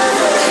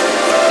world.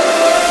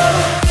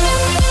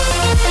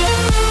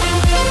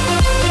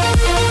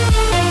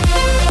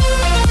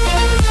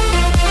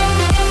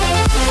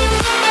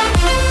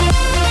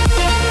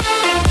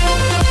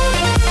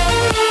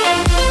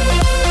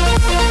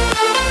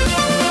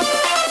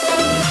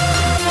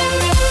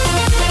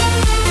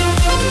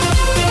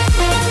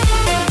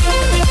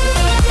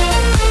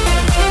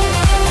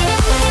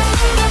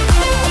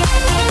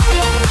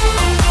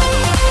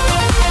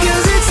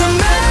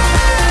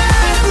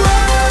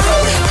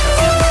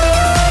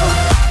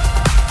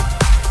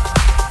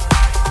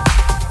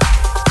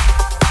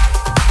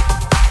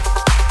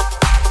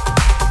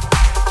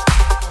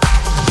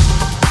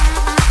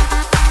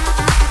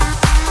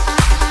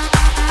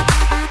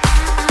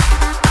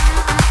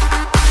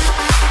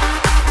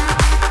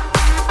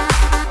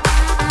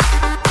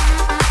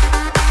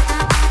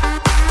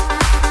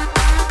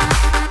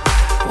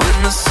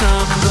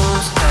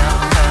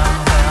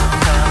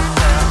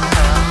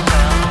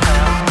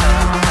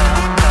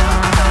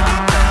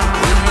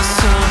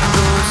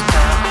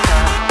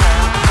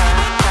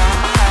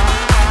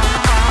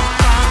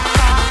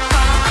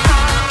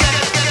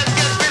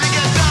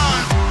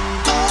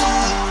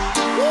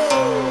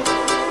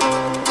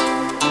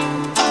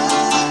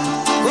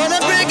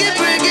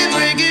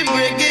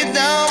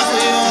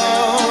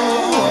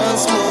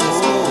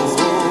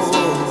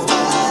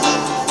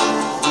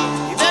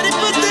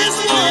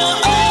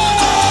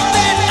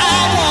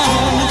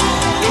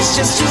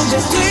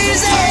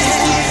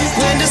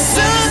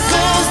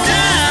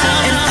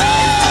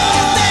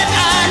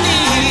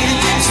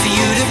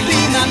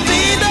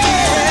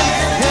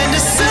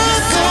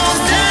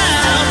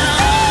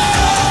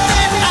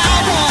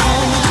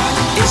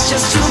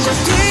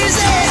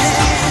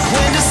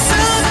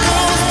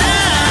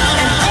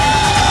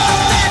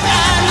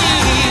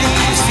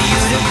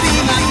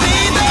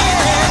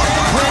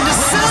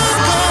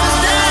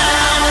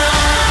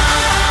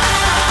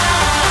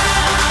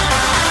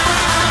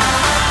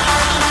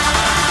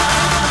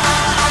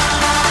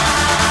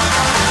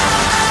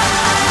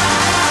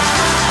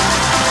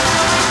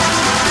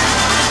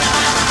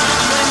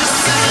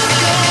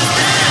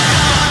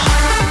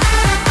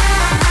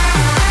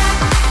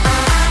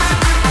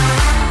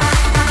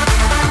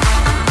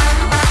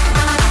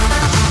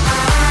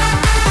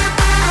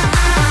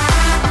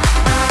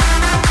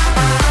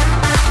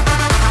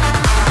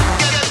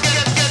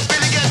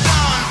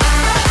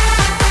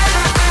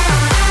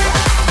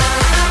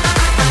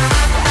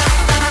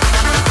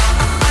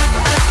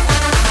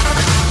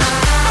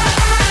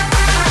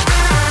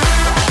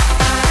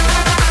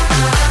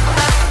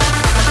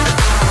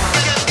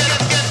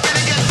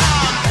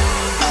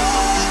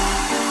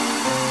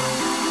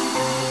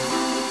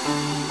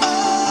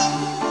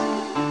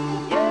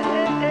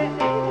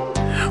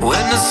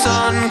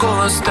 sun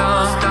goes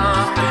down,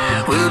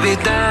 we'll be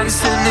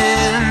dancing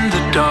in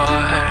the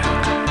dark.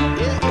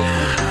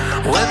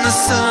 When the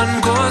sun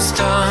goes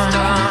down,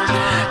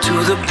 to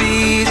the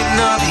beating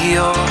of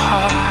your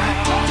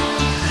heart.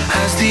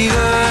 As the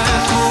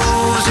earth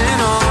moves in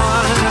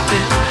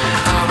orbit,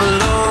 I will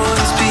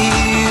always be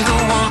the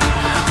one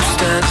who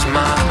stands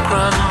my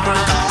ground.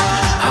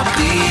 I'll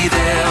be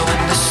there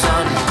when the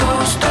sun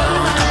goes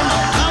down.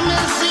 Come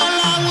and sing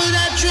along with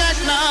that track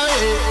now,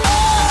 yeah.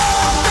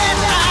 All that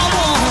I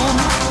want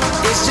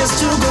is just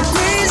to go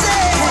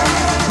crazy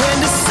when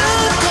the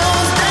sun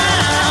goes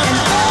down. And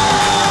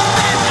all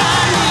that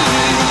I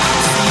need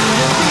is for you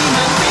to be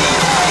my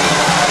baby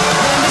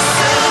when the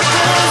sun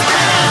goes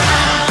down.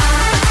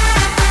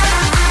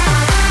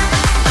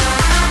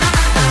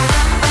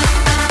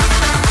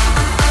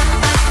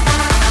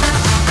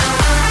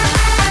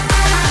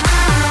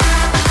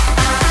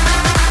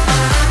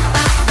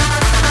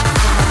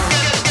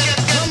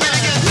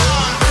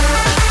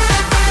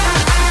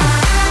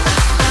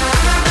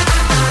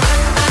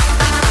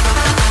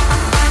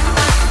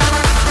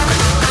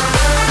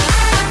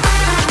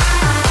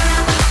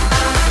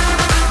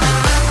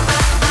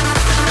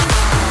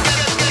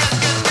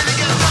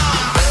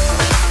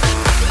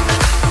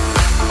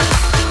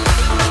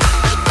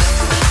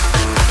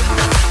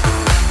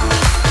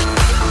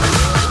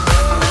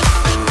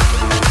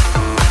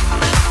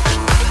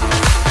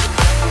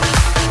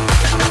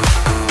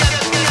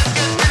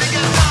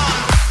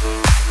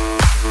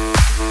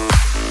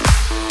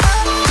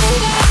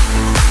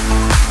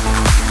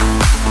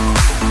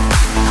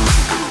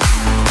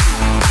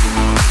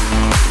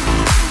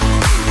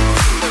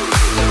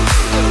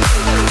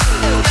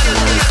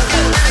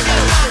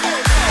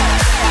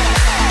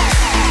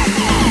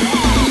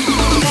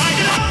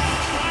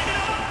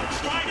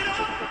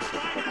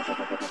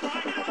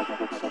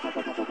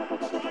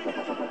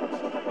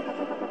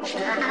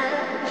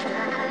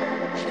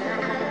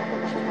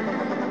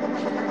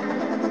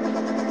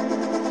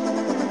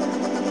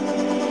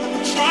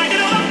 Strike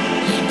it up,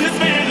 this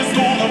band is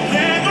gonna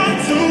play my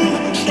tune.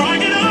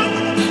 Strike it up,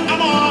 I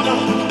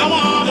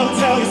wanna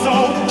tell you so.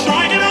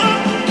 Strike it up,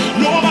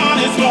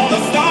 nobody's gonna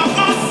stop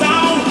my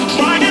sound.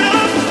 Strike it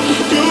up,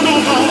 you know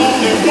how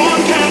only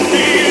one can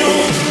feel.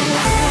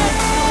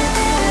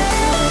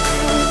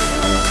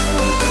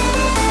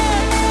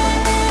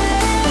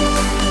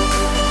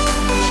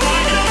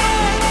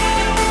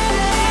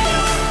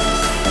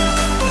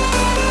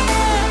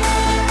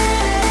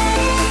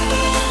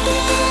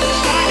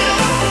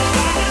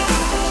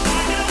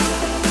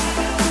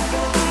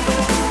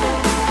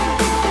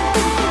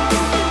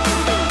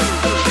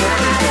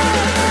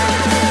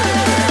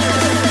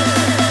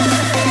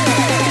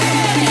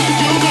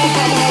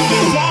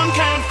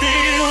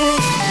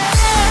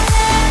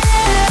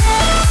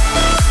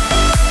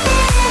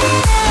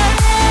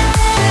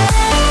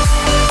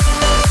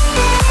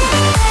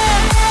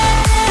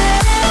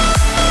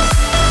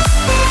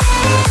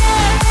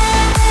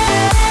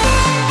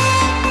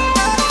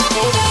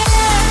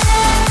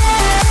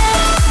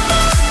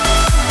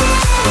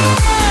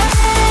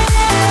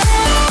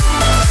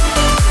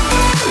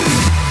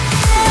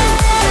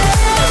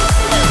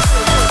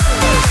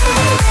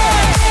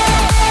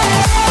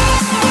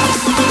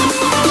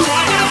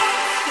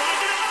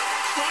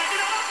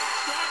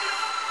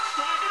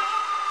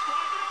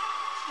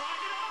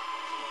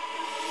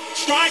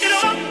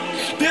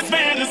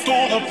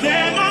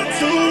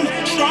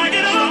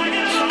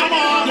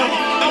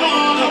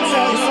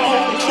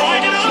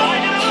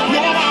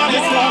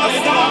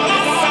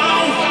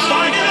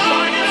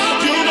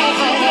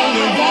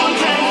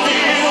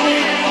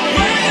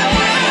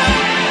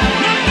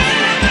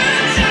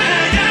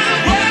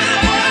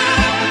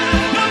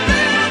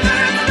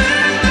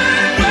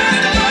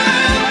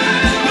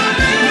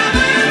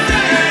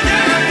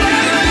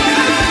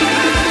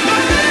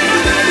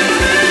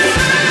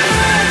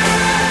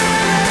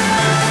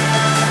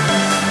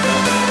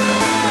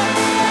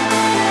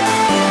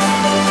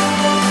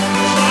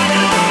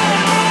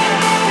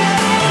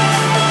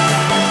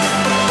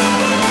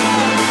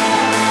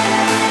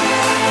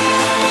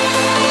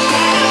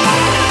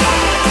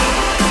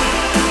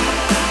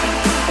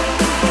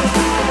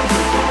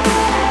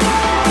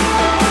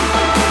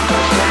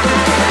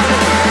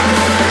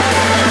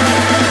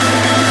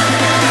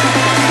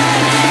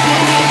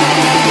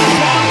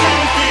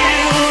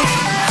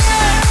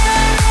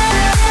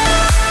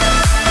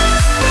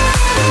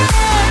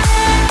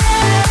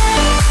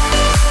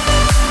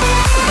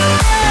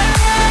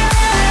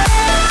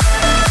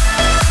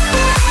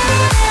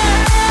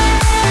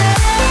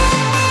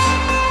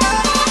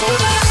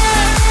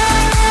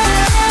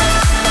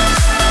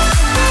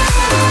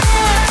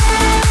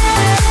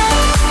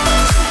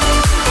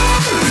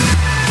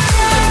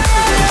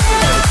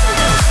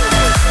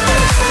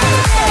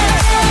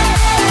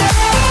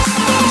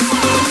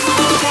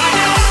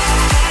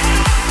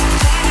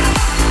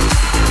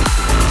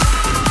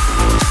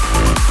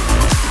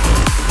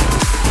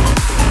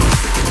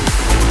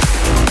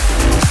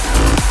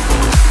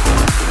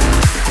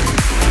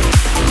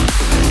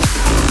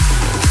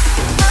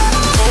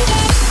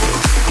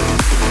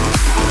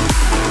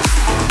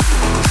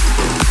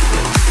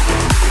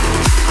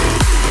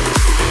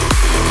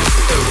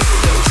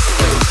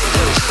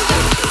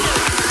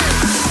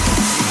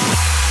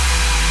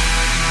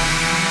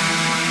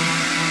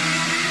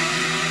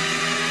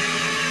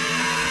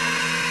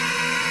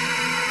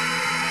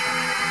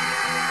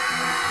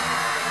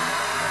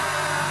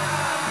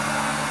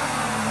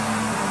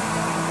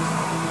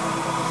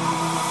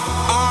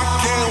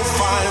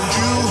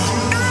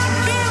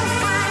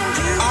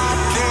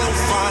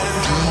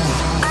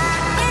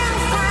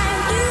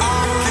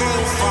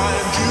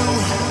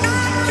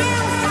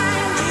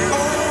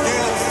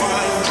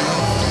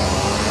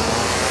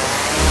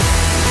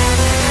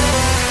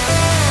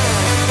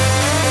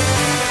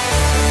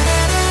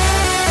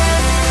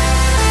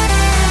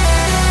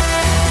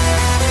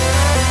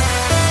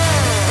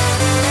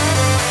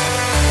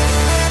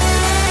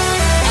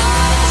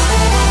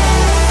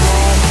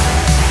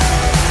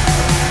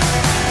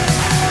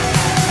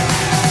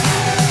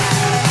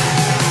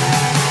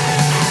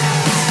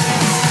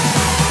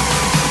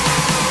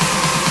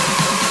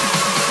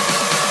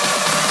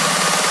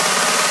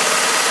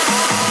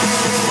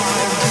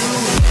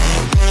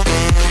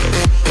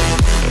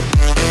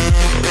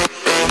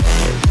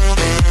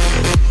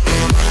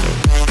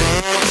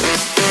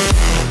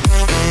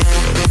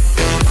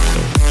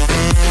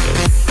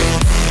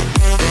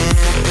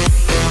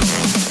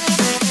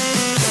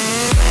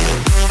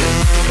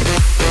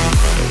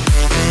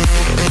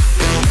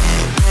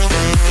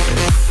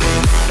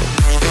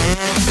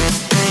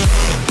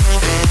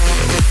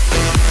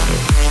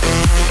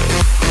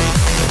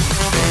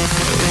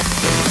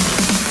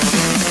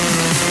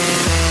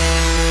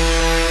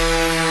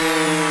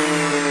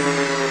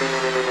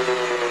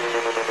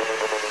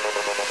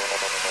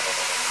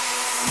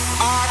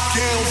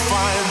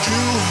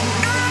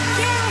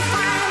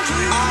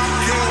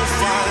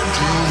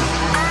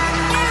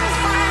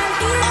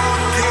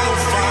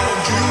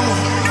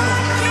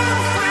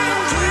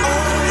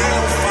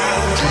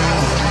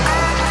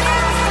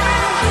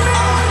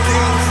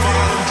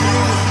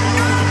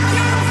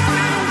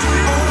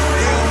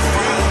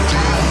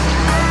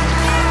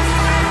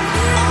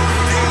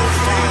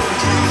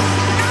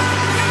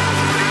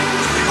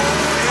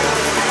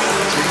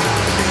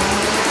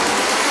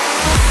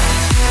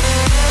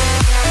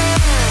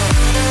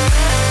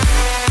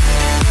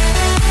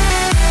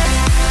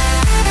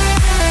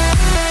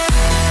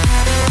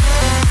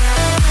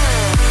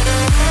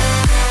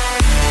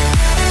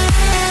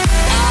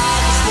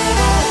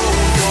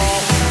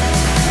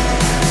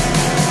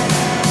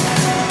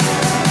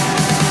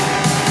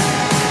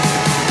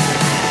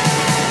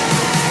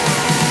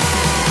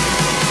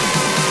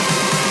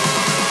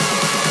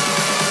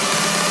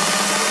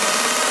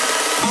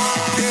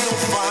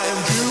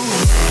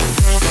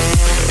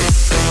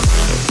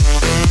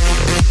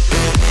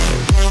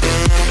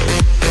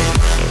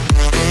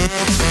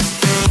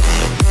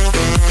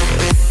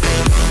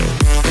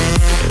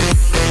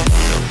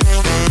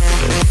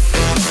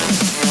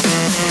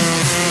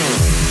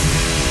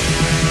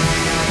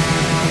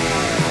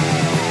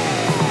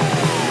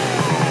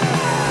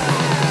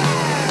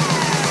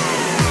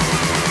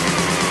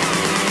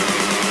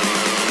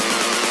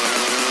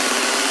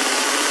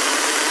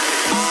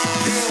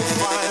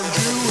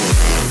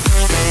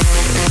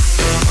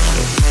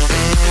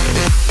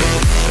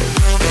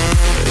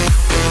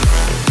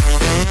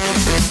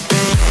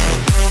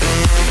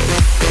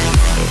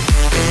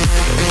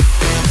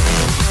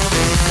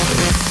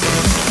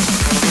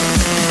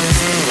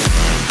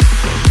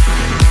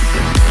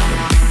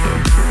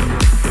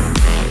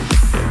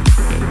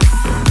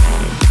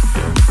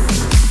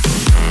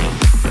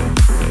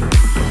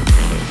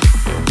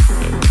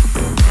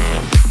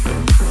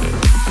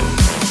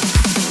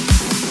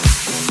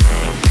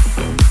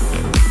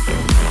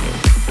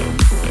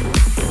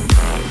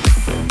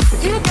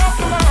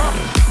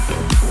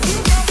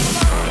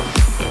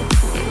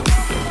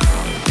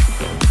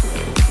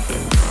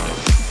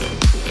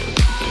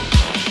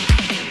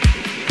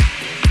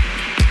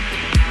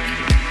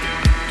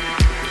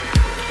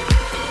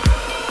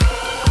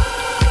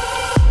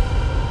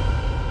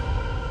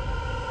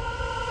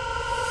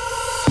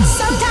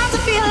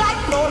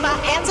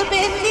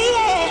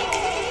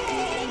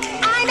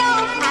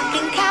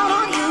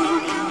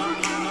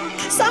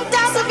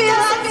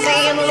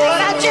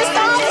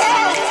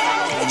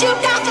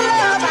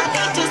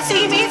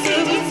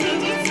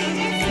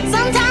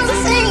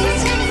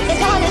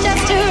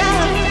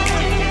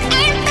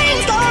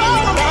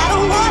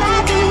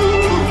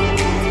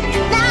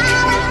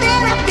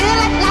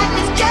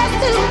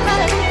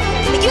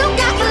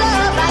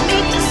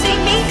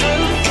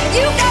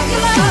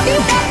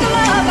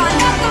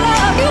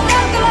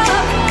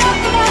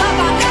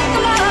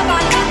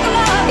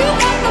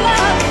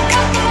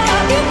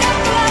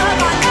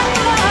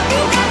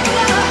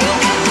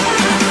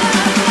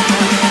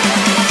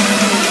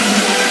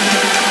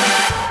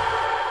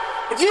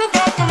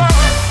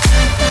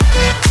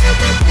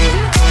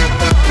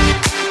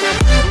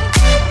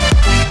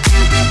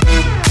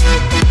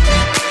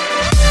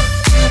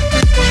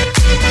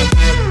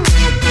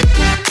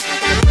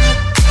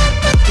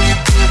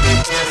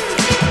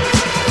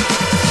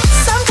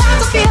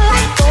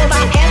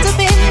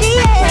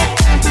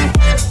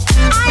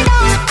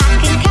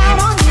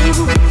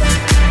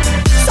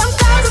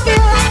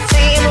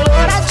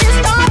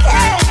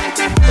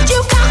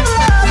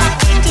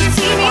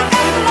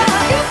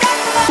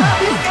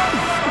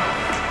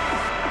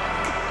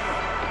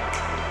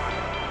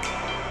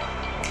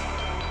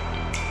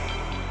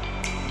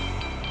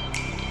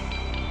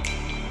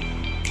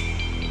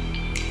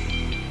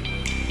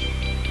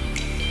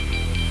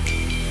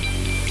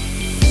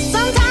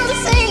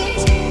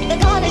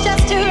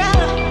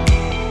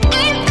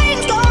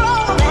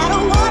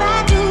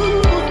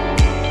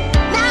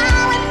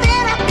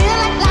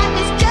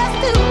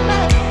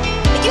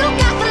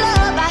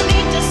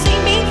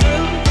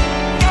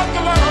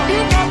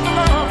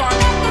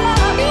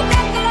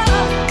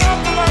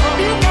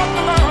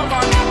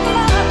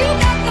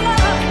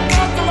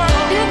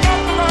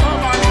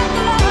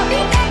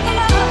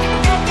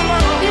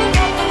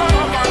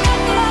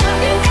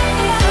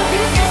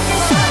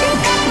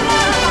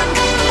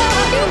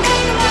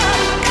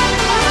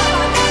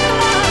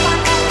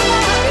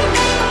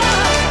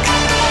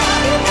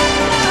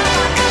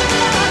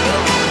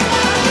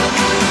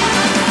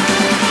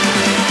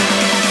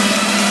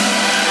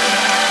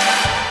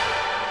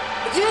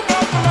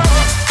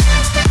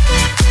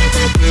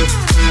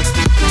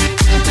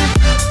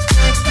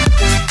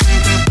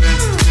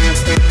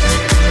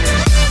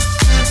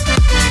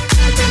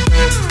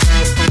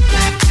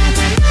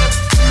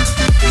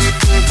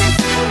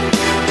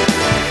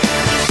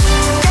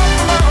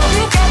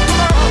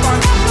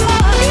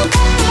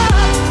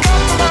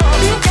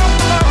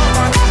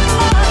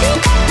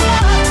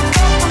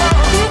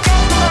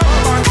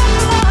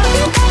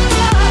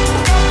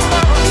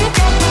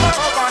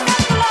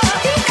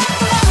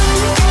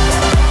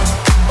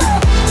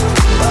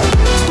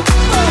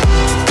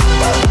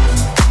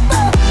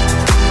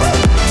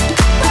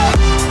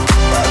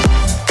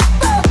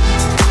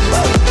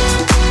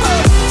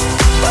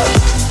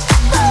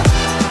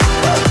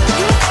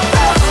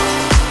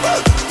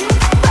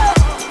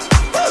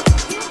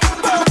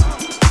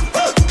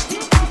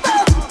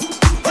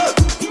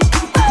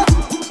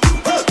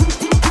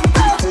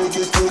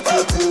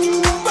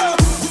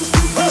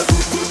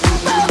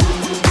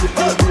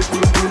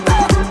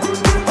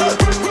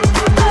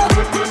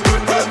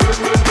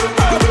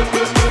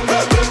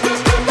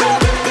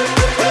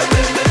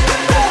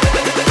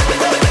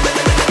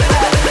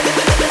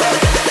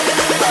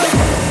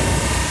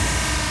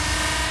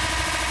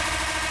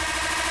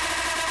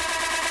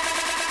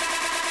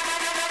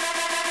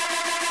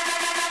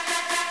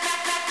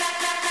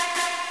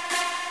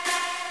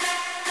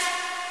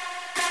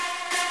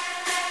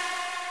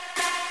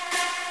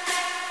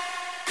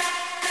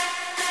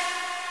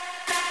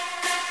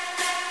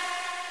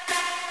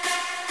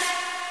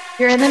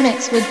 You're in the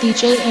mix with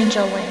DJ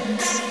Angel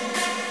Wings.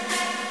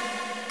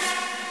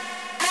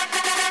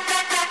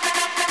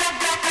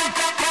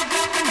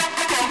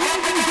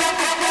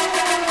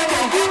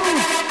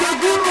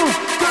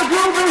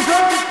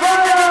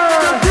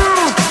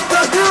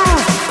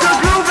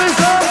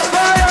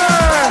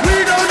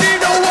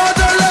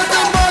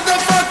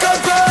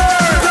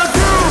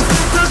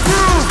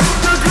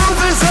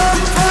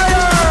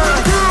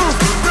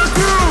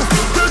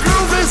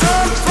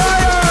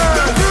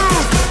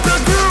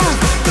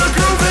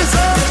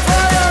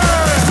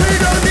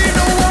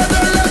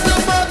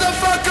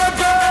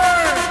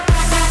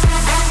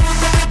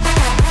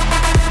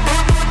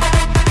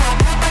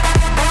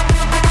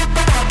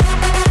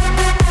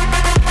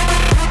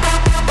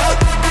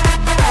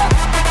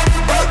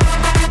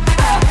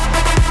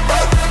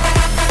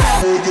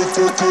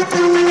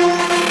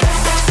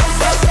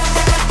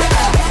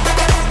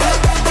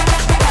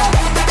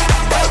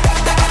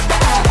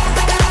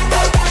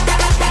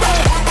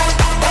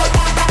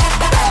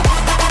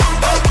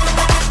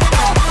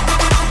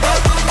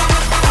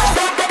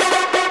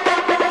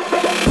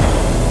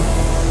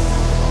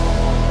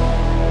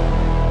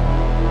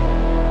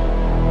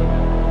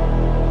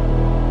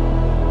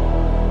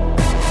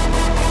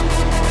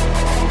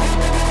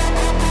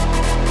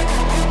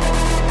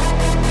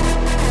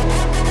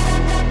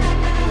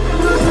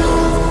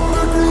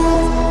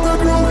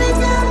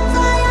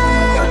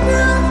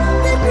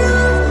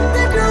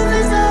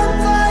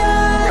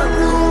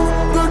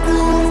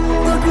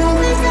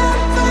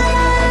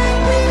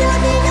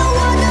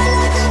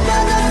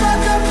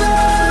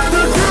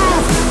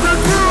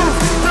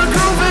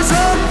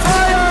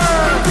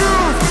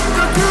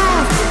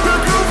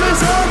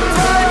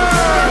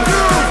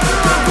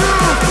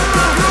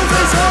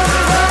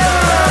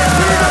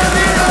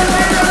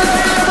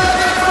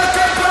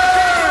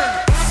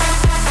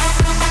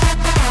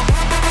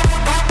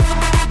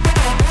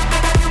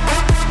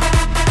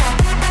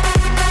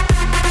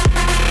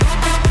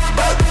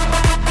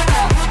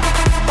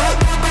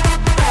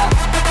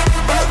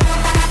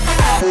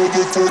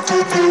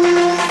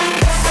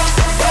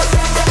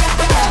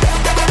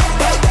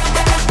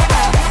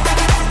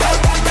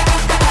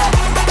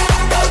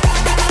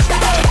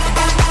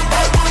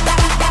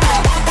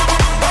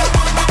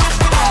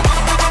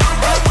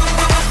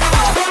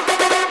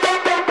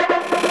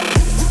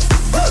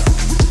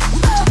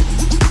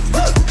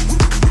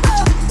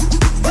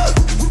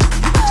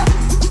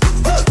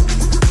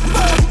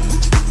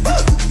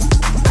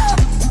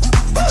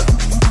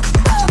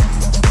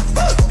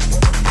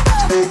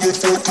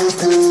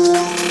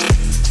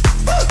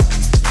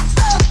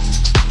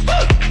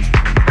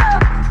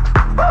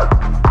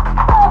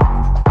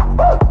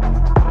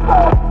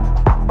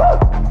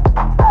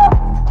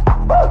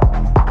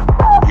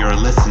 You're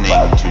listening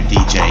to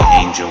DJ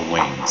Angel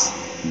Wings.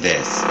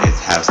 This is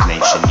House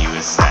Nation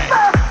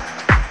USA.